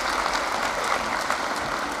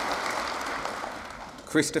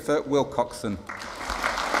 Christopher Wilcoxon.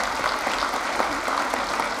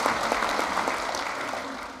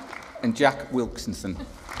 And Jack Wilkinson.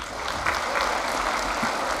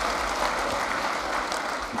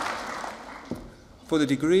 For the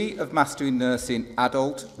degree of Master in Nursing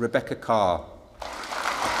Adult, Rebecca Carr.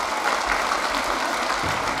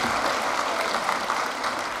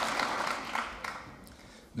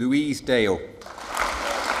 Louise Dale.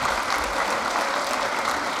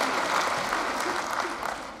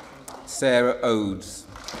 Sarah Odes.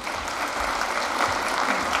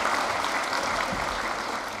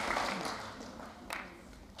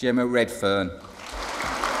 Gemma Redfern.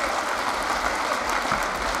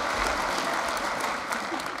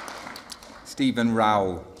 Stephen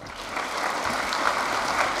Rowell.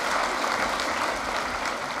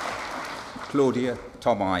 Claudia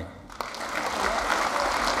Tomai.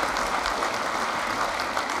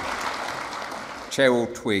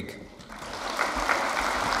 Cheryl Twigg.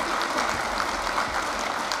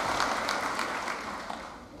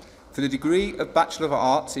 For the degree of Bachelor of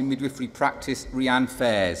Arts in Midwifery Practice, Rhianne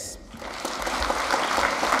Fairs.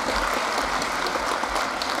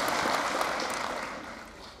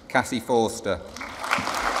 Cassie Forster.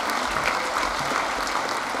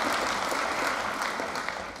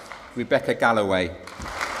 Rebecca Galloway.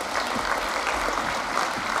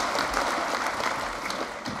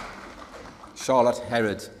 Charlotte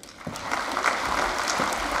Herod.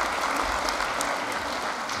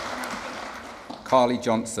 Carly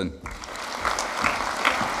Johnson.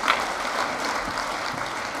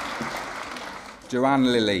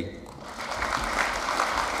 Joanne Lilly.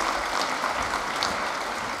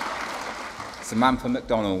 Samantha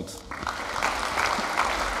MacDonald.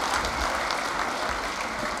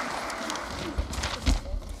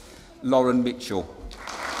 Lauren Mitchell.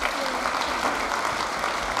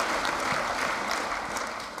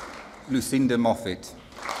 Lucinda Moffat.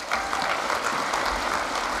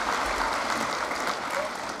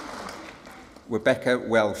 Rebecca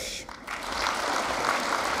Welsh.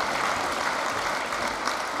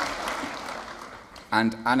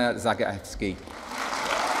 And Anna Zagaevsky.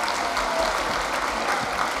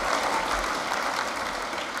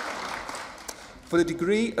 For the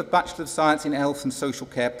degree of Bachelor of Science in Health and Social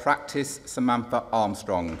Care Practice, Samantha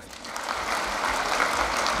Armstrong.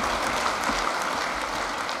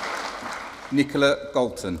 Nicola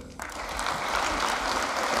Galton.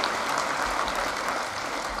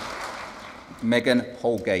 Megan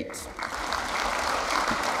Holgate.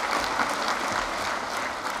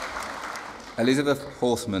 Elizabeth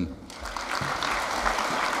Horseman.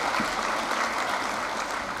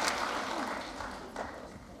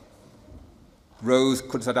 Rose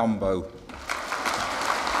Kudzadombo.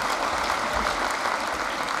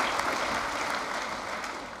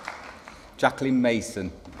 Jacqueline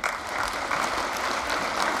Mason.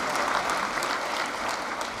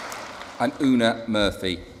 And Una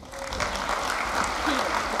Murphy.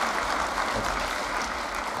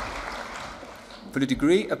 For the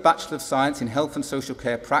degree of Bachelor of Science in Health and Social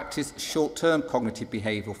Care Practice, Short-Term Cognitive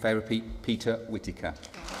Behavioural Therapy, Peter Whittaker.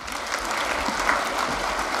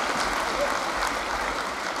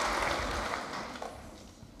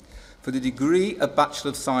 For the degree of Bachelor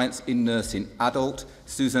of Science in Nursing, Adult,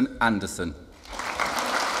 Susan Anderson.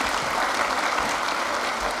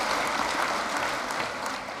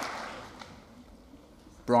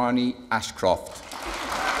 Bryony Ashcroft.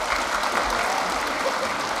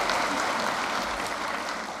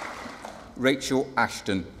 Rachel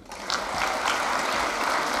Ashton.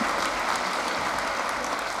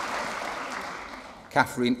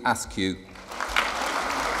 Catherine Askew.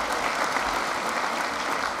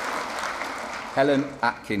 Helen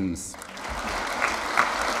Atkins.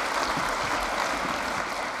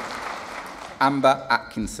 Amber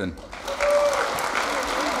Atkinson.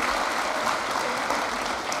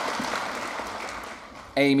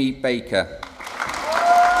 Amy Baker.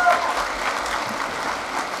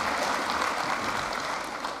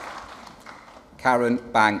 Karen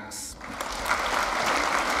Banks.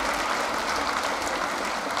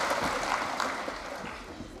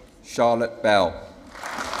 Charlotte Bell.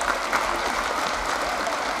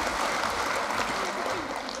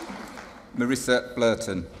 Marissa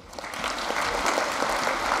Blurton.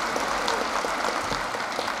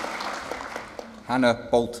 Hannah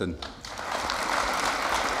Bolton.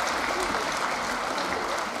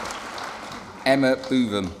 Emma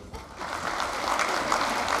Bootham.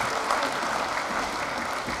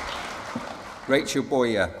 Rachel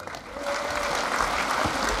Boyer.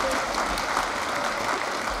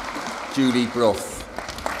 Julie Brough.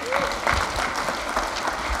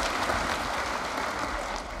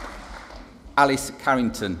 Alice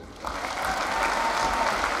Carrington.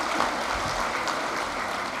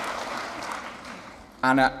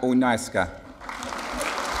 Anna Onaiska.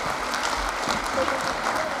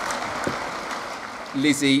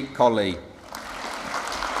 Lizzie Colley.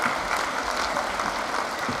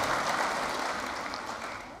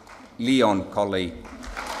 Leon Colley.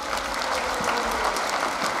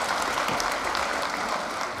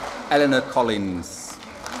 Eleanor Collins.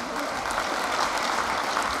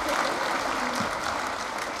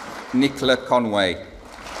 Nicola Conway.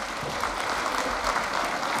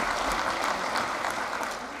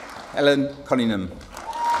 Ellen Cunningham.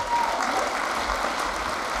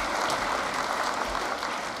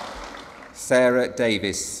 Sarah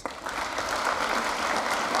Davis.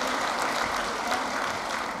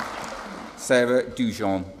 Sarah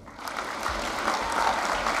Dujon.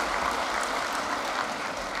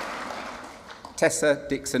 Tessa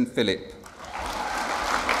Dixon Phillip.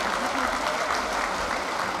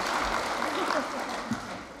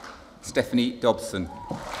 Stephanie Dobson.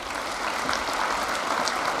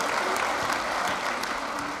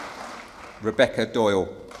 Rebecca Doyle.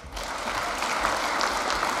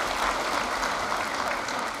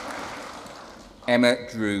 Emma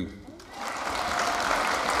Drew.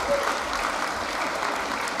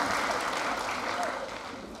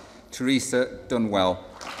 Teresa Dunwell.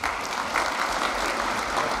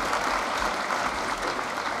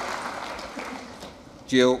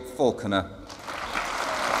 Jill Falconer.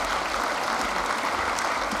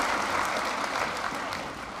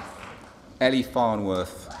 Ellie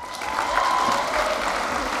Farnworth.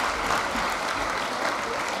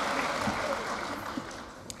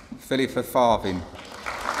 Philippa Farvin.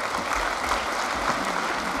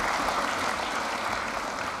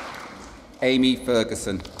 Amy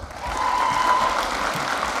Ferguson.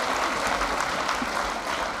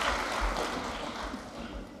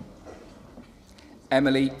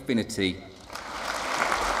 Emily Finity.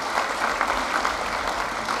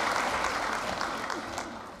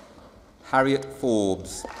 Harriet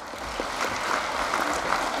Forbes.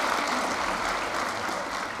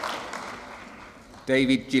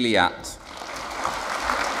 David Gilliatt.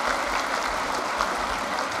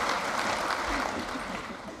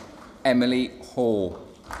 Emily Hall.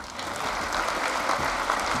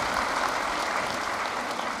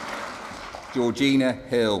 Georgina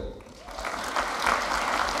Hill.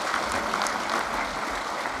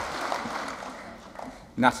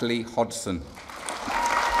 Natalie Hodgson.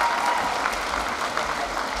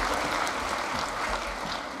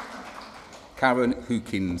 Karen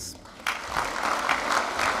Hookins.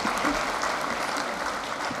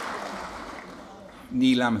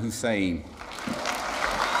 Neelam Hussain.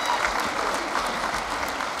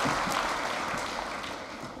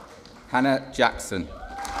 Hannah Jackson.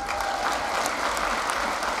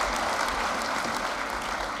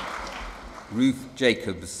 Ruth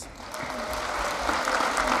Jacobs.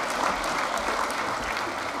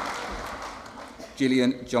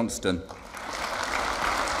 Gillian Johnston.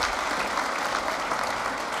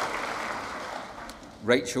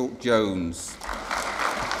 Rachel Jones.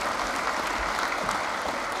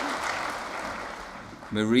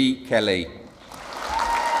 Marie Kelly.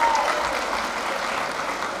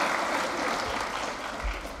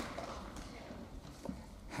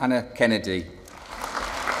 Hannah Kennedy.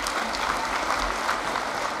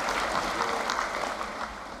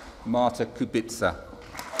 Marta Kubica.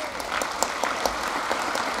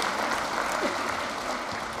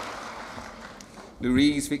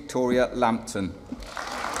 Louise Victoria Lampton.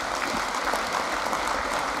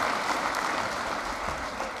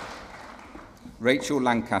 Rachel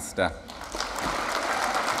Lancaster.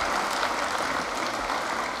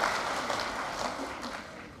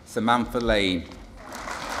 Samantha Lane.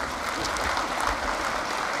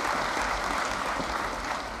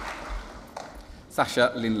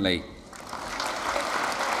 Sasha Linley.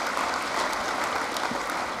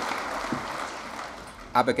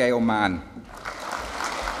 Abigail Mann.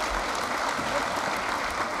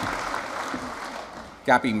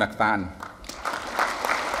 Gabby McVan.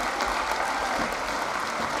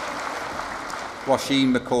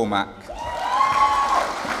 Washeen McCormack.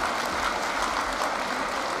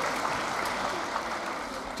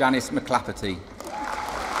 Janice McClafferty.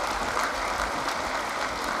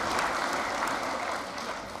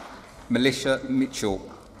 Melissa Mitchell.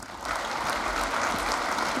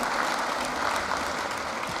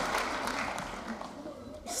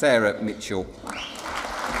 Sarah Mitchell.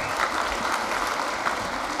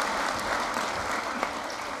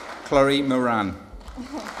 Chloe Moran.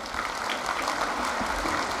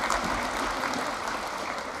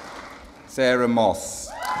 Sarah Moss.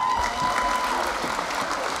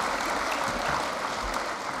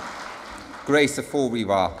 Grace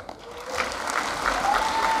Aforiwa.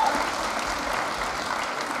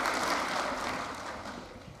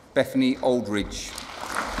 Bethany Aldridge.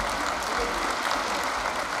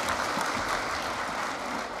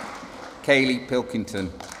 Kaylee Pilkington.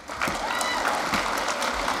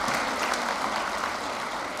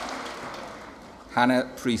 Hannah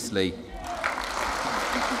Priestley.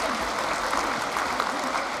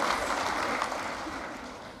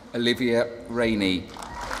 Olivia Rainey.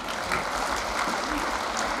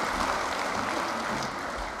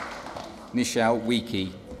 Nichelle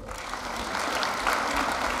Weekey.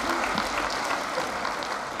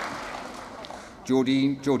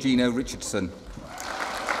 Georgina Richardson.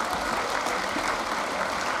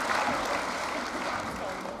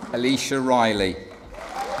 Alicia Riley.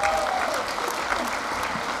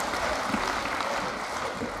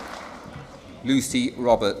 Lucy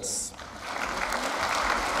Roberts.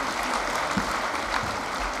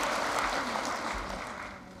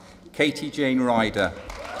 Katie Jane Ryder.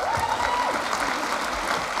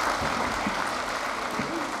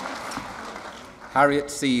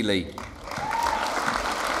 Harriet Seeley.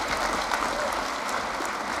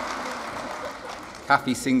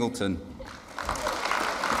 Kathy Singleton.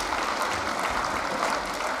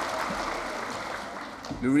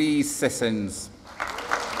 Louise Sissons.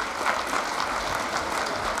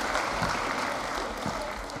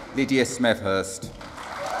 Lydia Smethurst.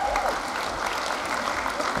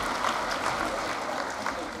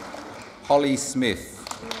 Holly Smith.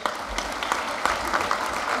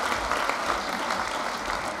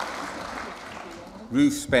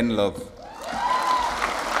 Ruth Spenlove.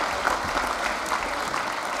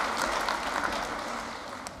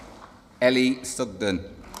 Ellie Sugden.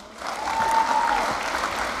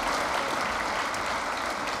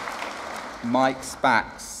 Mike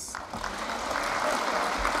Spax.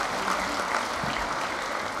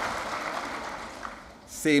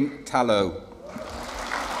 Sim Tallow.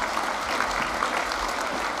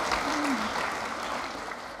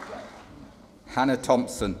 Hannah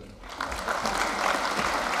Thompson.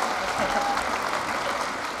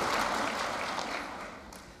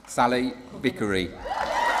 Sally Vickery.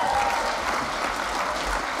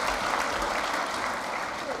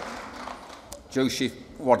 Joseph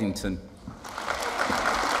Waddington.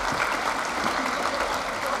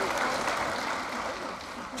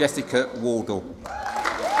 Jessica Wardle.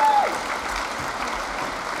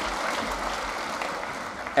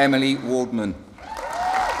 Emily Wardman.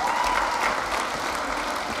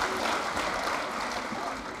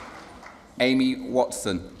 Amy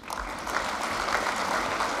Watson.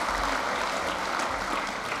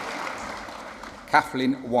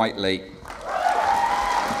 Kathleen Whiteley.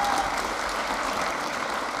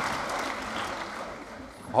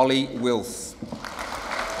 Holly Wills.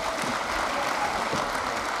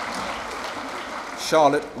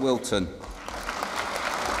 Charlotte Wilton.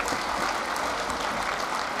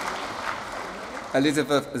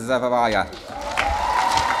 Elizabeth Zavaya.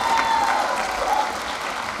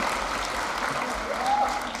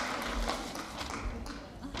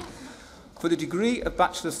 For the degree of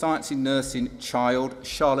Bachelor of Science in Nursing, Child,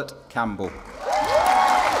 Charlotte Campbell.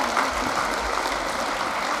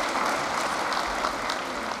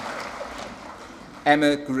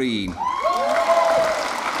 Emma Green.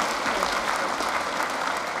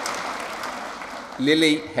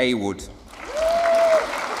 Lily Haywood.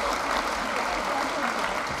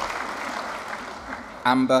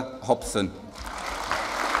 Amber Hobson.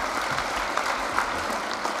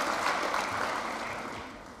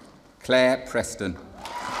 Claire Preston.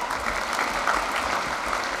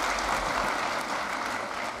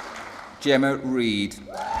 Gemma Reed.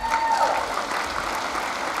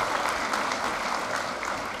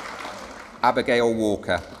 Abigail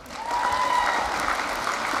Walker.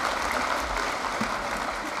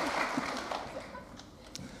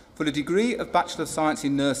 For the degree of Bachelor of Science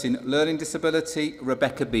in Nursing, Learning Disability,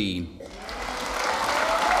 Rebecca Bean.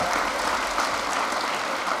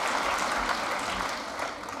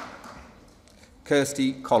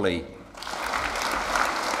 Kirsty Colley.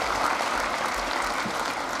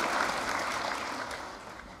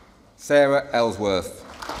 Sarah Ellsworth.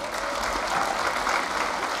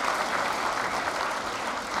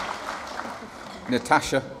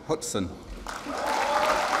 Natasha Hudson.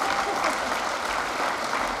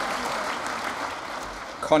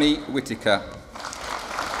 Connie Whittaker.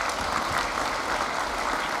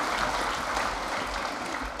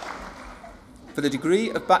 For the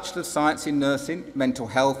degree of Bachelor of Science in Nursing, Mental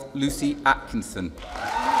Health, Lucy Atkinson.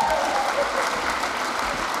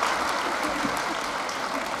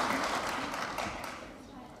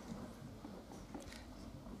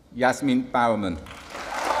 Yasmin Bowerman.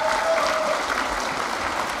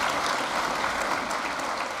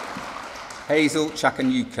 Hazel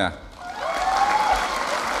Chakanyuka.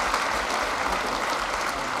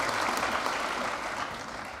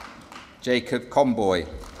 Jacob Comboy.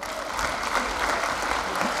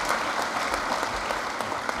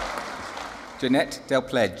 Jeanette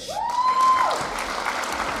Delpledge.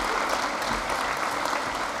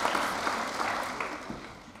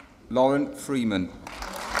 Lauren Freeman.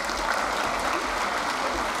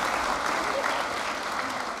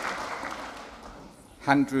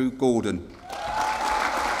 Andrew Gordon.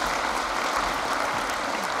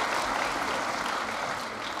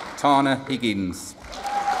 Tana Higgins.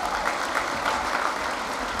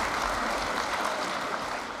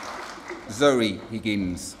 Zoe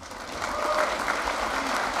Higgins.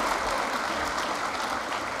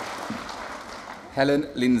 Helen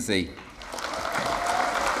Lindsay.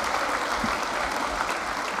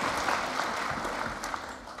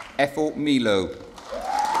 Ethel Milo.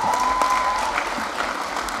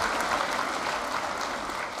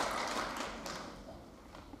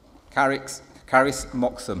 Caris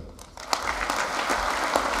Moxham.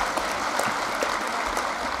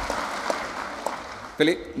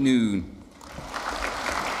 Philip Noon.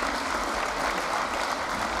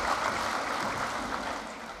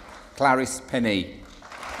 Clarice Penny.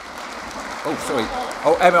 Oh, sorry.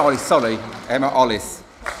 Oh, Emma Ollis, sorry. Emma Ollis.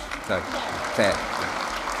 So, Claire.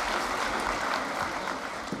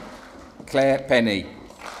 Claire Penny.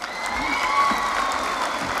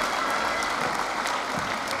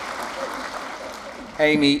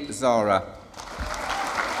 Amy Zara.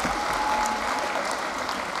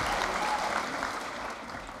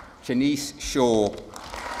 Janice Shaw.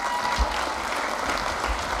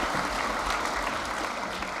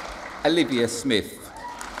 Olivia Smith.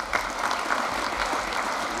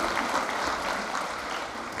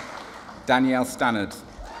 Danielle Stannard.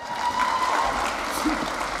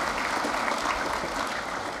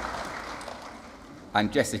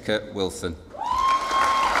 and Jessica Wilson.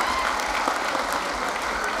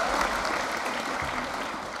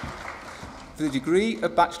 For the degree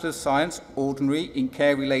of Bachelor of Science, Ordinary in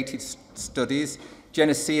Care-Related Studies,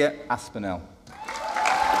 Genesia Aspinall.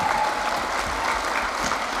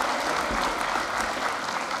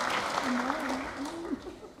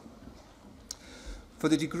 For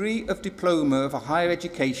the degree of Diploma of Higher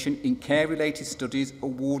Education in Care-Related Studies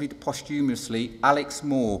awarded posthumously, Alex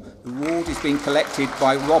Moore. The award is being collected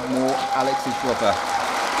by Rob Moore, Alex's brother.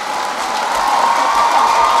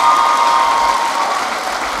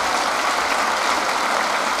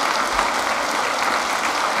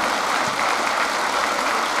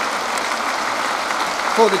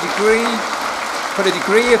 For the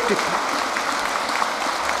degree of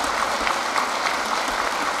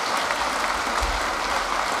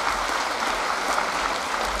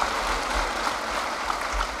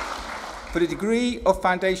For the degree of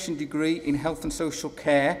Foundation Degree in Health and Social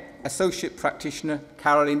Care, Associate Practitioner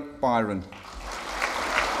Carolyn Byron.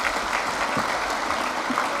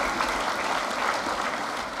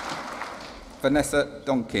 Vanessa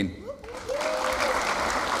Donkin.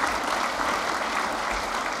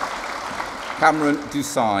 Cameron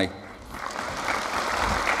Dusai.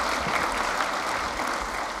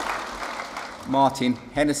 Martin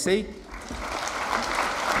Hennessy.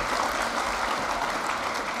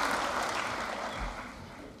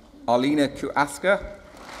 Arlena Kuaska.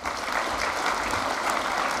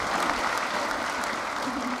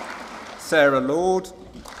 Sarah Lord.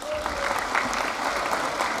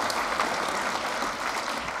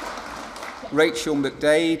 Rachel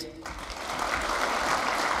McDade.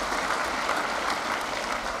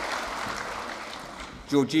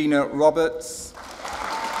 Georgina Roberts.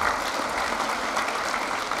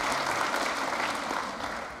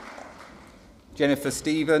 Jennifer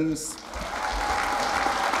Stevens.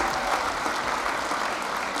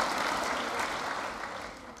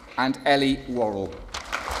 And Ellie Worrell.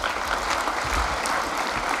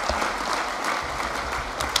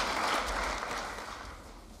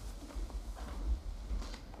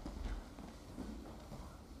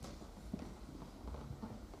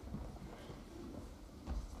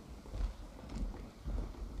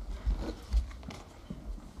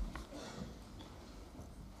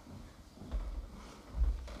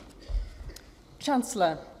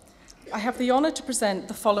 Chancellor, I have the honour to present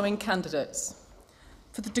the following candidates.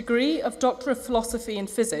 For the degree of Doctor of Philosophy in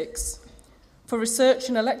Physics, for research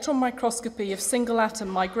in electron microscopy of single atom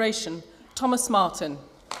migration, Thomas Martin.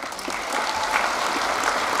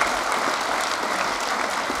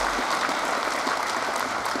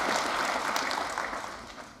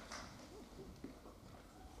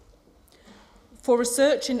 For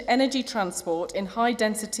research in energy transport in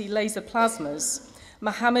high-density laser plasmas,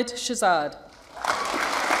 Mohammed Shahzad.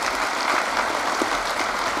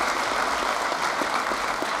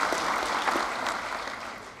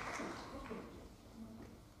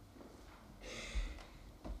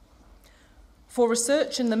 For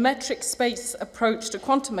research in the metric space approach to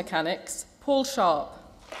quantum mechanics, Paul Sharp.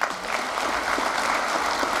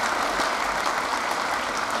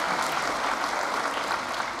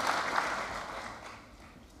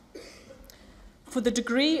 For the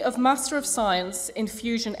degree of Master of Science in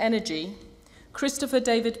Fusion Energy, Christopher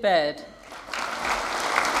David Baird.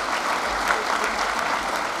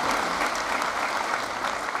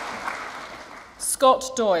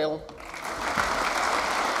 Scott Doyle.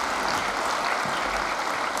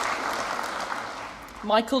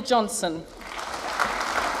 Michael Johnson.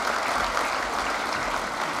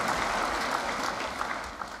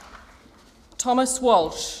 Thomas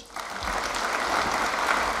Walsh.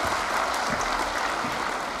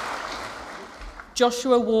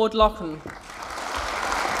 Joshua Ward-Loughlin.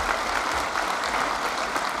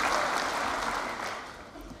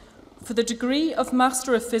 For the degree of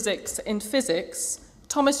Master of Physics in Physics,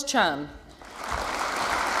 Thomas Chan.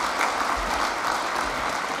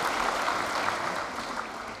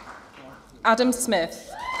 Adam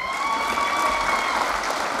Smith.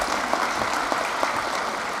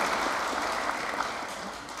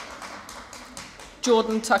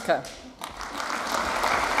 Jordan Tucker.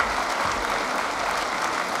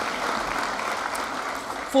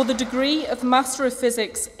 For the degree of Master of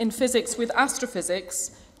Physics in Physics with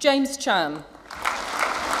Astrophysics, James Chan.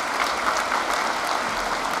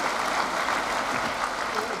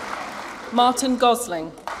 Martin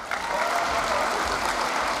Gosling.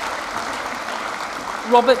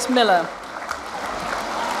 Robert Miller.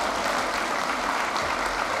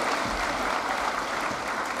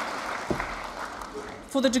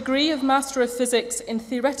 For the degree of Master of Physics in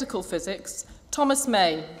Theoretical Physics, Thomas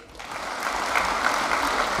May.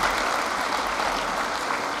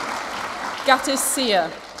 Gattis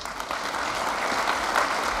Sia.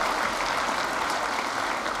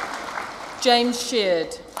 James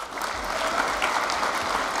Sheard.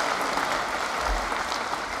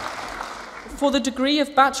 For the degree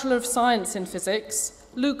of Bachelor of Science in Physics,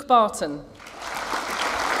 Luke Barton.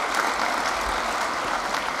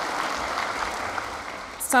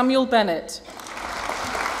 Samuel Bennett.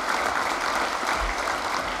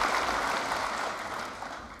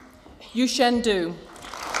 Yushen Du.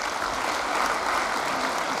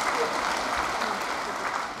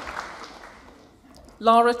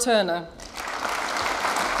 Lara Turner.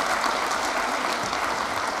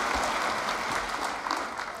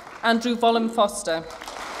 Andrew Vollum Foster.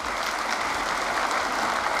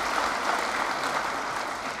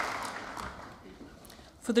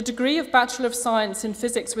 For the degree of Bachelor of Science in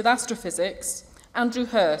Physics with Astrophysics, Andrew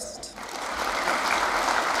Hurst.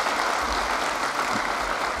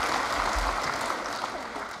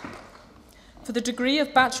 For the degree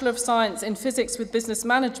of Bachelor of Science in Physics with Business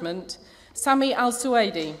Management, Sami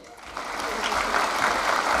Al-Suwaidi.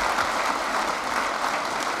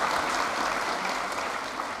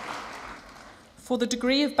 For the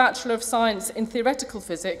degree of Bachelor of Science in Theoretical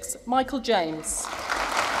Physics, Michael James.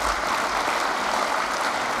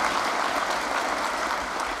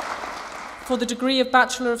 For the degree of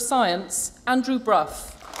Bachelor of Science, Andrew Bruff.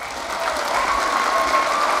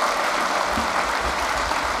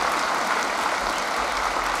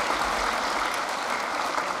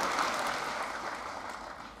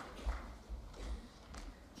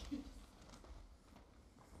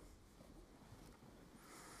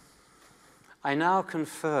 I now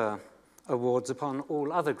confer awards upon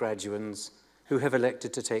all other graduands who have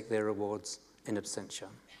elected to take their awards in absentia.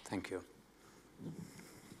 Thank you.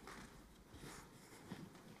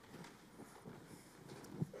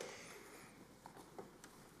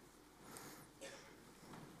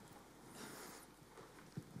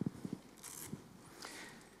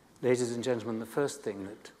 Ladies and gentlemen, the first thing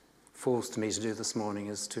that falls to me to do this morning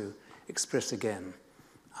is to express again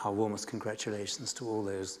our warmest congratulations to all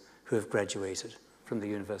those who have graduated from the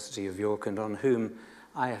University of York and on whom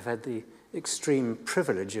I have had the extreme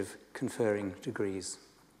privilege of conferring degrees.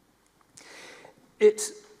 It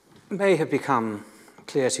may have become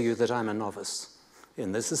clear to you that I'm a novice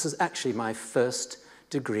in this. This is actually my first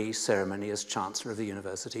degree ceremony as Chancellor of the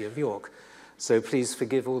University of York. So please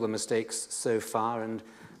forgive all the mistakes so far and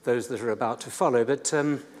those that are about to follow. But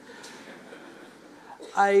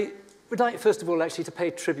I would like, first of all, actually to pay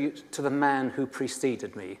tribute to the man who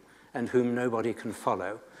preceded me and whom nobody can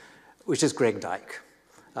follow, which is Greg Dyke.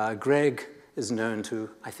 Greg is known to,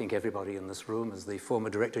 I think, everybody in this room as the former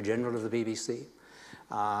Director General of the BBC,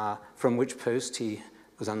 from which post he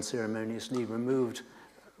was unceremoniously removed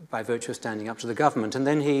by virtue of standing up to the government. And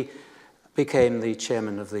then he became the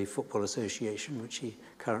chairman of the Football Association, which he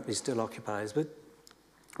currently still occupies. But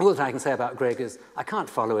all that I can say about Greg is I can't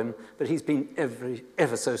follow him, but he's been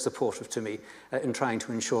ever so supportive to me in trying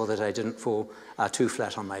to ensure that I didn't fall too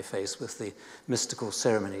flat on my face with the mystical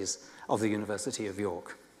ceremonies of the University of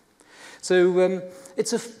York. So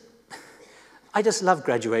I just love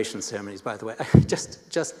graduation ceremonies, by the way. I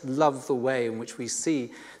just love the way in which we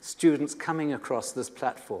see students coming across this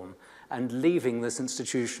platform and leaving this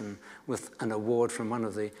institution with an award from one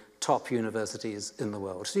of the top universities in the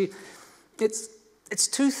world. See, it's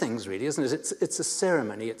two things, really, isn't it? It's a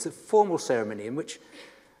ceremony, it's a formal ceremony in which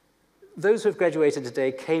those who have graduated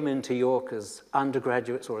today came into York as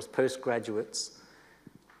undergraduates or as postgraduates.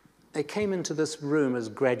 They came into this room as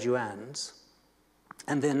graduands,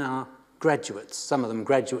 and then are graduates, some of them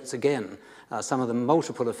graduates again, some of them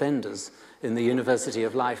multiple offenders in the University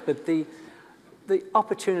of Life. But the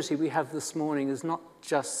opportunity we have this morning is not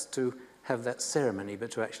just to have that ceremony,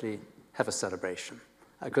 but to actually have a celebration.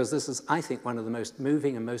 Because this is, I think, one of the most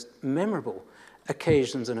moving and most memorable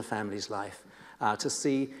occasions in a family's life, to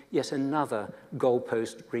see yet another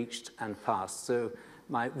goalpost reached and passed. So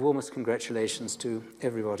my warmest congratulations to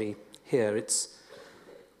everybody here. It's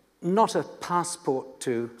not a passport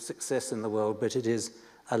to success in the world, but it is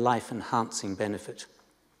a life-enhancing benefit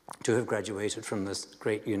to have graduated from this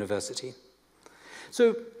great university.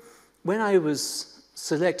 So when I was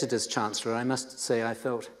selected as Chancellor, I must say I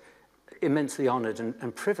felt immensely honoured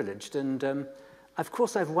and privileged. And of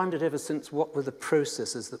course, I've wondered ever since what were the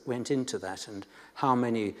processes that went into that and how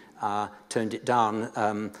many turned it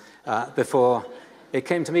down before it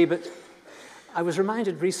came to me. But I was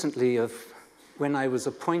reminded recently of when I was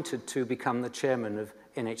appointed to become the chairman of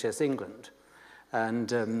NHS England.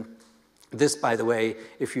 And this, by the way,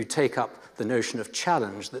 if you take up the notion of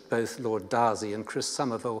challenge that both Lord Darzi and Chris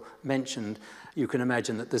Somerville mentioned, you can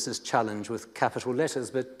imagine that this is challenge with capital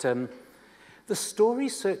letters. But The story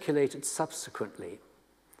circulated subsequently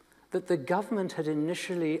that the government had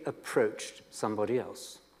initially approached somebody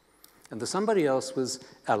else. And the somebody else was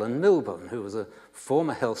Alan Milburn, who was a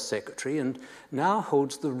former health secretary and now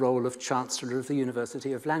holds the role of Chancellor of the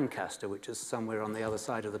University of Lancaster, which is somewhere on the other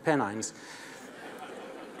side of the Pennines.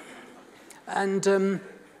 And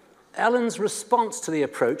Alan's response to the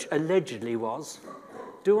approach allegedly was,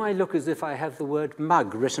 "Do I look as if I have the word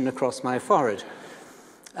mug written across my forehead?"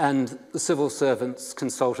 And the civil servants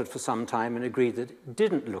consulted for some time and agreed that it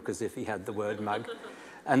didn't look as if he had the word mug,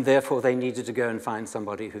 and therefore they needed to go and find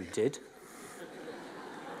somebody who did.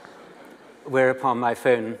 Whereupon my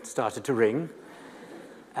phone started to ring,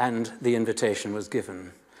 and the invitation was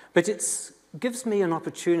given. But it gives me an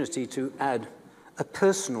opportunity to add a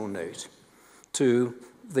personal note to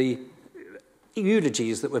the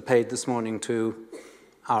eulogies that were paid this morning to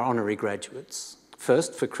our honorary graduates.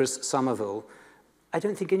 First, for Chris Somerville, I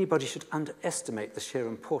don't think anybody should underestimate the sheer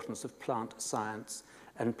importance of plant science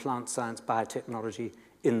and plant science biotechnology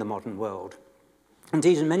in the modern world.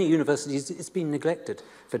 Indeed, in many universities, it's been neglected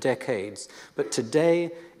for decades, but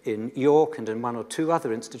today in York and in one or two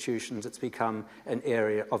other institutions, it's become an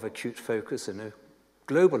area of acute focus in a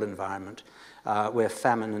global environment where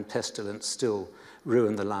famine and pestilence still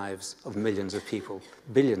ruin the lives of millions of people,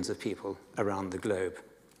 billions of people around the globe.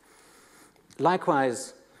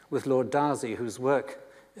 Likewise, with Lord Darzi, whose work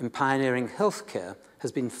in pioneering healthcare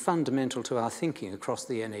has been fundamental to our thinking across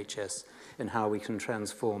the NHS in how we can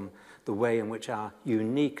transform the way in which our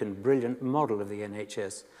unique and brilliant model of the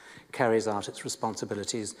NHS carries out its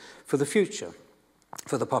responsibilities for the future,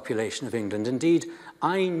 for the population of England. Indeed,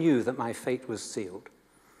 I knew that my fate was sealed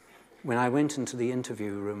when I went into the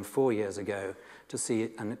interview room 4 years ago to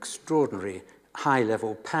see an extraordinary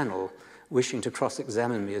high-level panel wishing to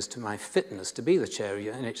cross-examine me as to my fitness to be the chair of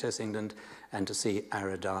NHS England, and to see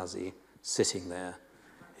Ara Darzi sitting there,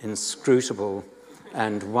 inscrutable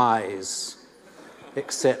and wise,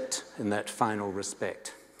 except in that final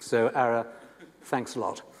respect. So, Ara, thanks a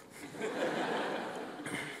lot.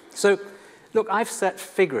 So, look, I've sat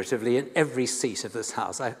figuratively in every seat of this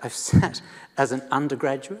house. I've sat as an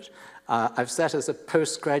undergraduate, I've sat as a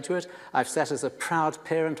postgraduate, I've sat as a proud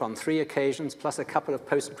parent on 3 occasions, plus a couple of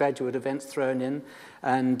postgraduate events thrown in,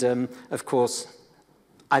 and of course,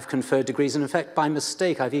 I've conferred degrees, and in fact, by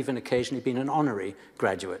mistake, I've even occasionally been an honorary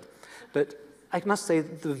graduate. But I must say,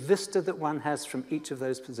 the vista that one has from each of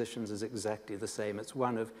those positions is exactly the same. It's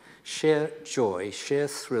one of sheer joy, sheer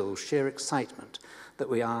thrill, sheer excitement that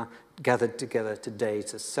we are gathered together today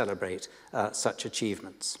to celebrate such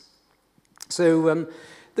achievements. So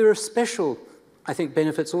there are special, I think,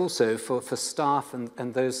 benefits also for staff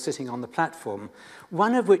and those sitting on the platform,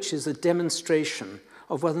 one of which is a demonstration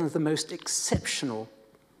of one of the most exceptional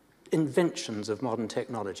inventions of modern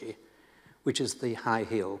technology, which is the high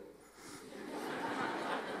heel.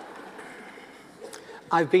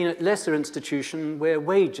 I've been at lesser institutions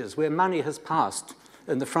where money has passed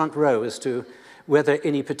in the front row as to whether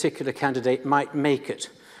any particular candidate might make it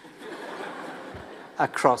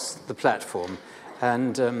across the platform.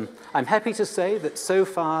 And I'm happy to say that so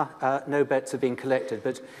far no bets have been collected,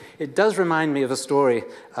 but it does remind me of a story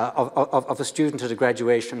of a student at a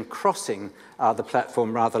graduation crossing the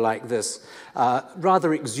platform rather like this,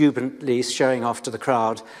 rather exuberantly showing off to the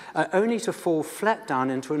crowd, only to fall flat down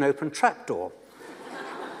into an open trapdoor.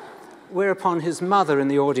 Whereupon his mother in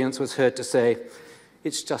the audience was heard to say,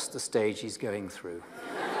 "It's just the stage he's going through."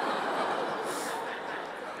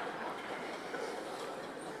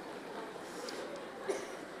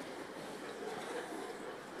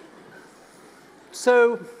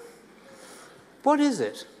 So, what is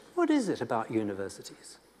it? What is it about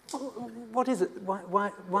universities? What is it?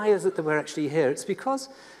 Why is it that we're actually here? It's because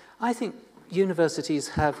I think universities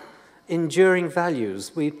have enduring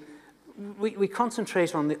values. We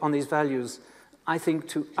concentrate on these values, I think,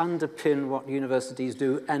 to underpin what universities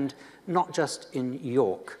do, and not just in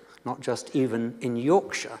York, not just even in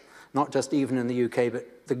Yorkshire, not just even in the UK,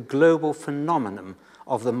 but the global phenomenon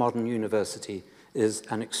of the modern university is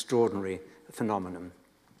an extraordinary phenomenon.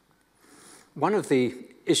 One of the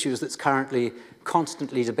issues that's currently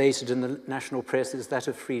constantly debated in the national press is that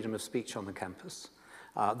of freedom of speech on the campus.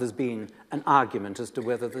 There's been an argument as to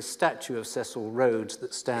whether the statue of Cecil Rhodes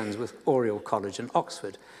that stands with Oriel College in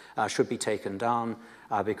Oxford should be taken down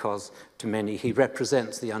because, to many, he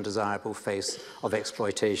represents the undesirable face of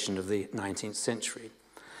exploitation of the 19th century.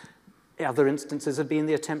 Other instances have been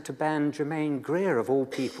the attempt to ban Germaine Greer, of all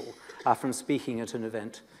people, from speaking at an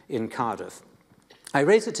event in Cardiff. I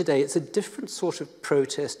raise it today. It's a different sort of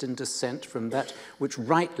protest and dissent from that which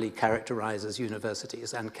rightly characterizes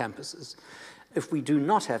universities and campuses. If we do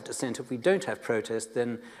not have dissent, if we don't have protest,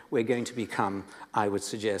 then we're going to become, I would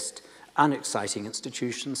suggest, unexciting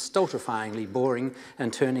institutions, stultifyingly boring,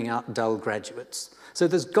 and turning out dull graduates. So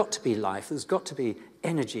there's got to be life, there's got to be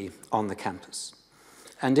energy on the campus.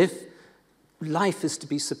 And if life is to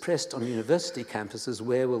be suppressed on university campuses,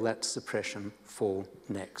 where will that suppression fall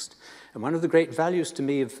next? And one of the great values to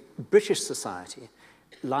me of British society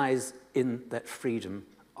lies in that freedom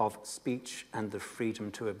of speech and the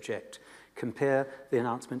freedom to object. Compare the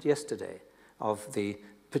announcement yesterday of the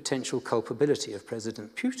potential culpability of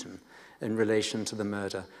President Putin in relation to the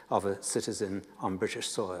murder of a citizen on British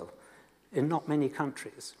soil. In not many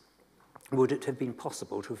countries would it have been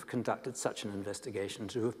possible to have conducted such an investigation,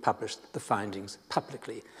 to have published the findings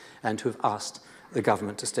publicly, and to have asked the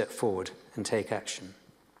government to step forward and take action.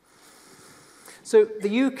 So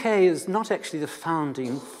the UK is not actually the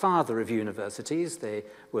founding father of universities. They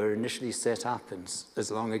were initially set up as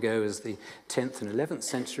long ago as the 10th and 11th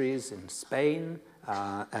centuries in Spain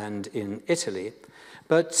and in Italy.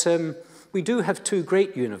 But we do have two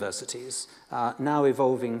great universities, now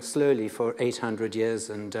evolving slowly for 800 years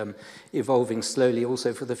and evolving slowly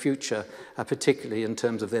also for the future, particularly in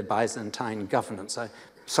terms of their Byzantine governance.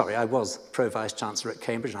 I was Pro-Vice-Chancellor at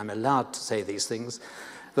Cambridge, and I'm allowed to say these things.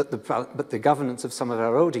 But the governance of some of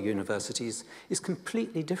our older universities is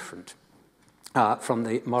completely different from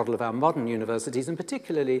the model of our modern universities, and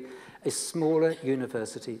particularly a smaller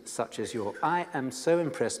university such as York. I am so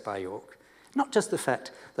impressed by York, not just the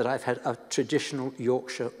fact that I've had a traditional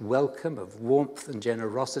Yorkshire welcome of warmth and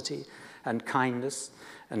generosity and kindness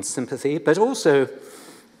and sympathy, but also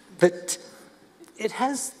that it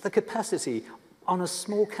has the capacity on a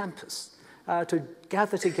small campus to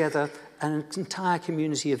gather together an entire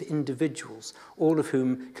community of individuals, all of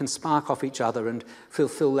whom can spark off each other and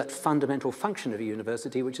fulfill that fundamental function of a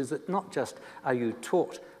university, which is that not just are you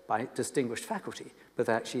taught by distinguished faculty, but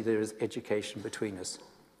actually there is education between us.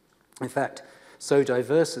 In fact, so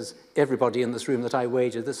diverse as everybody in this room that I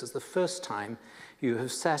wager this is the first time you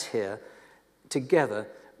have sat here together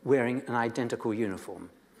wearing an identical uniform.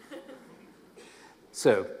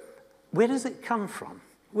 So, where does it come from?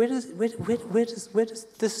 Where does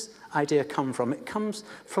this idea come from? It comes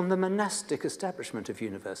from the monastic establishment of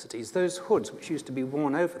universities, those hoods which used to be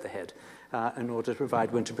worn over the head in order to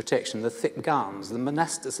provide winter protection, the thick gowns, the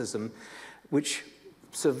monasticism which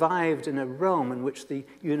survived in a realm in which the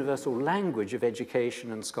universal language of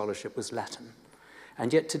education and scholarship was Latin.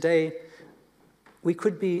 And yet today, we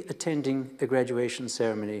could be attending a graduation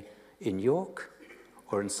ceremony in York,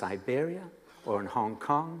 or in Siberia, or in Hong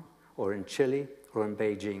Kong, or in Chile, or in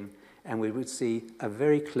Beijing, and we would see a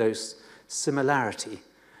very close similarity,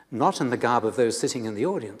 not in the garb of those sitting in the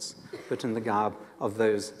audience, but in the garb of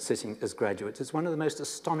those sitting as graduates. It's one of the most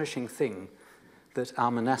astonishing things that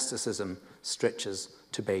our monasticism stretches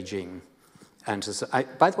to Beijing. And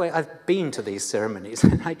by the way, I've been to these ceremonies,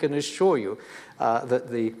 and I can assure you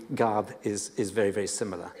that the garb is very, very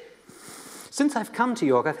similar. Since I've come to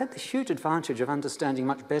York, I've had the huge advantage of understanding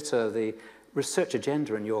much better the research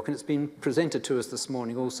agenda in York, and it's been presented to us this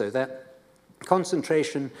morning also, that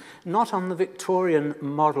concentration not on the Victorian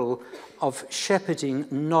model of shepherding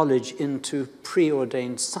knowledge into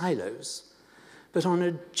preordained silos, but on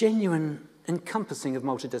a genuine encompassing of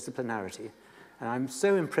multidisciplinarity. And I'm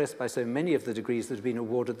so impressed by so many of the degrees that have been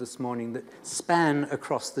awarded this morning that span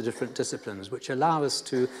across the different disciplines, which allow us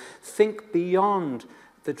to think beyond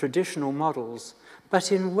the traditional models,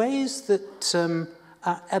 but in ways that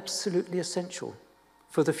are absolutely essential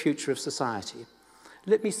for the future of society.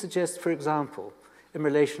 Let me suggest, for example, in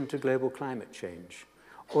relation to global climate change,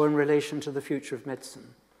 or in relation to the future of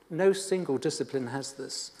medicine. No single discipline has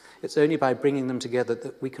this. It's only by bringing them together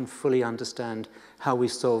that we can fully understand how we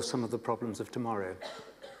solve some of the problems of tomorrow.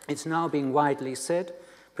 It's now being widely said,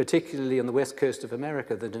 particularly on the west coast of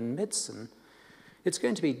America, that in medicine, it's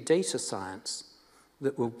going to be data science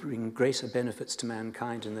that will bring greater benefits to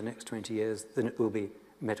mankind in the next 20 years than it will be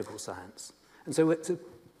medical science. And so it's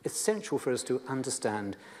essential for us to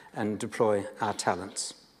understand and deploy our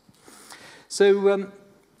talents. So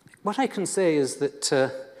what I can say is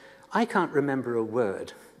that I can't remember a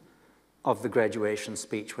word of the graduation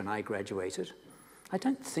speech when I graduated. I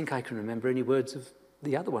don't think I can remember any words of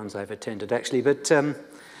the other ones I've attended, actually. But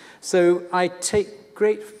so I take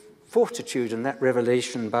great fortitude in that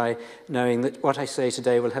revelation by knowing that what I say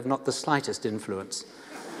today will have not the slightest influence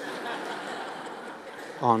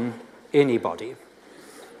on anybody.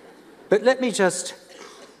 But let me just,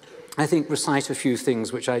 I think, recite a few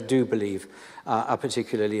things which I do believe are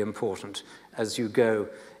particularly important as you go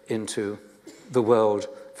into the world,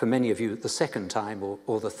 for many of you, the second time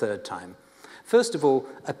or the third time. First of all,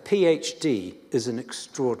 a PhD is an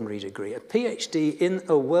extraordinary degree. A PhD in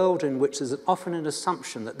a world in which there's often an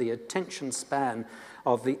assumption that the attention span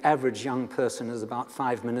of the average young person is about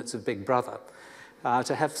 5 minutes of Big Brother.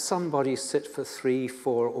 To have somebody sit for 3,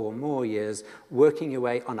 4 or more years working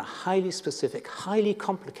away on a highly specific, highly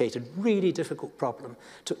complicated, really difficult problem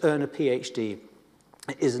to earn a PhD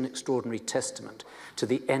is an extraordinary testament to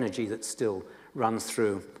the energy that still runs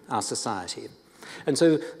through our society. And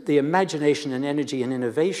so the imagination and energy and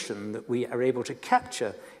innovation that we are able to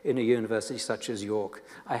capture in a university such as York,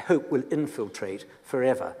 I hope will infiltrate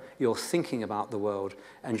forever your thinking about the world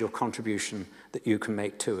and your contribution that you can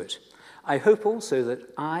make to it. I hope also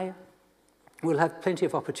that I will have plenty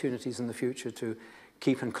of opportunities in the future to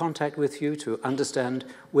keep in contact with you, to understand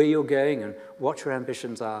where you're going and what your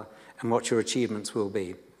ambitions are and what your achievements will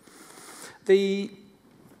be. The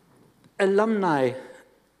alumni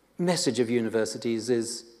message of universities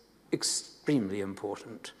is extremely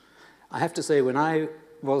important. I have to say, when I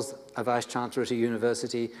was a vice-chancellor at a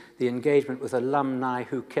university, the engagement with alumni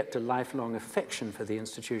who kept a lifelong affection for the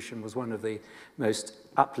institution was one of the most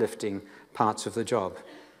uplifting parts of the job.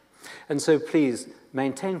 And so please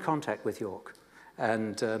maintain contact with York,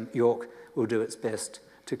 and York will do its best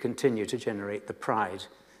to continue to generate the pride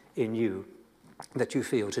in you that you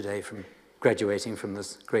feel today from graduating from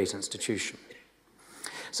this great institution.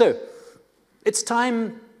 So, it's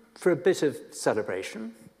time for a bit of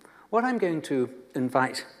celebration. What I'm going to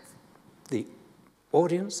invite the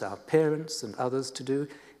audience, our parents and others to do,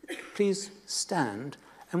 please stand,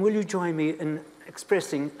 and will you join me in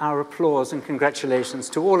expressing our applause and congratulations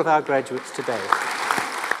to all of our graduates today.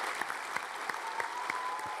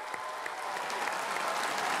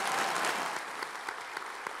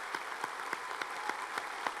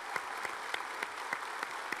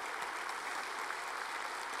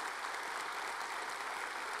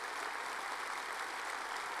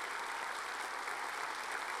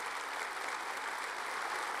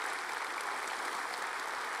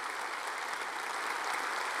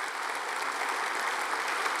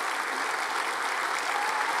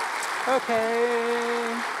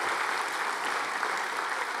 Okay.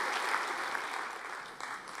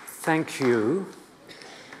 Thank you,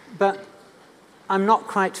 but I'm not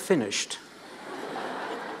quite finished.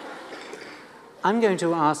 I'm going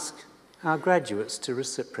to ask our graduates to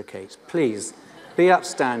reciprocate. Please be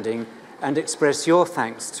upstanding and express your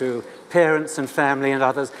thanks to parents and family and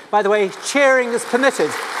others. By the way, cheering is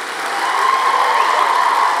permitted.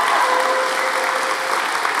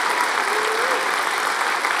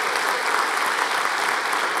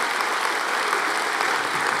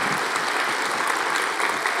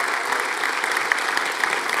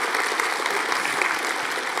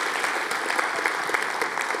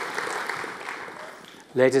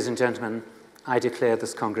 Ladies and gentlemen, I declare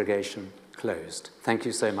this congregation closed. Thank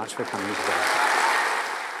you so much for coming today.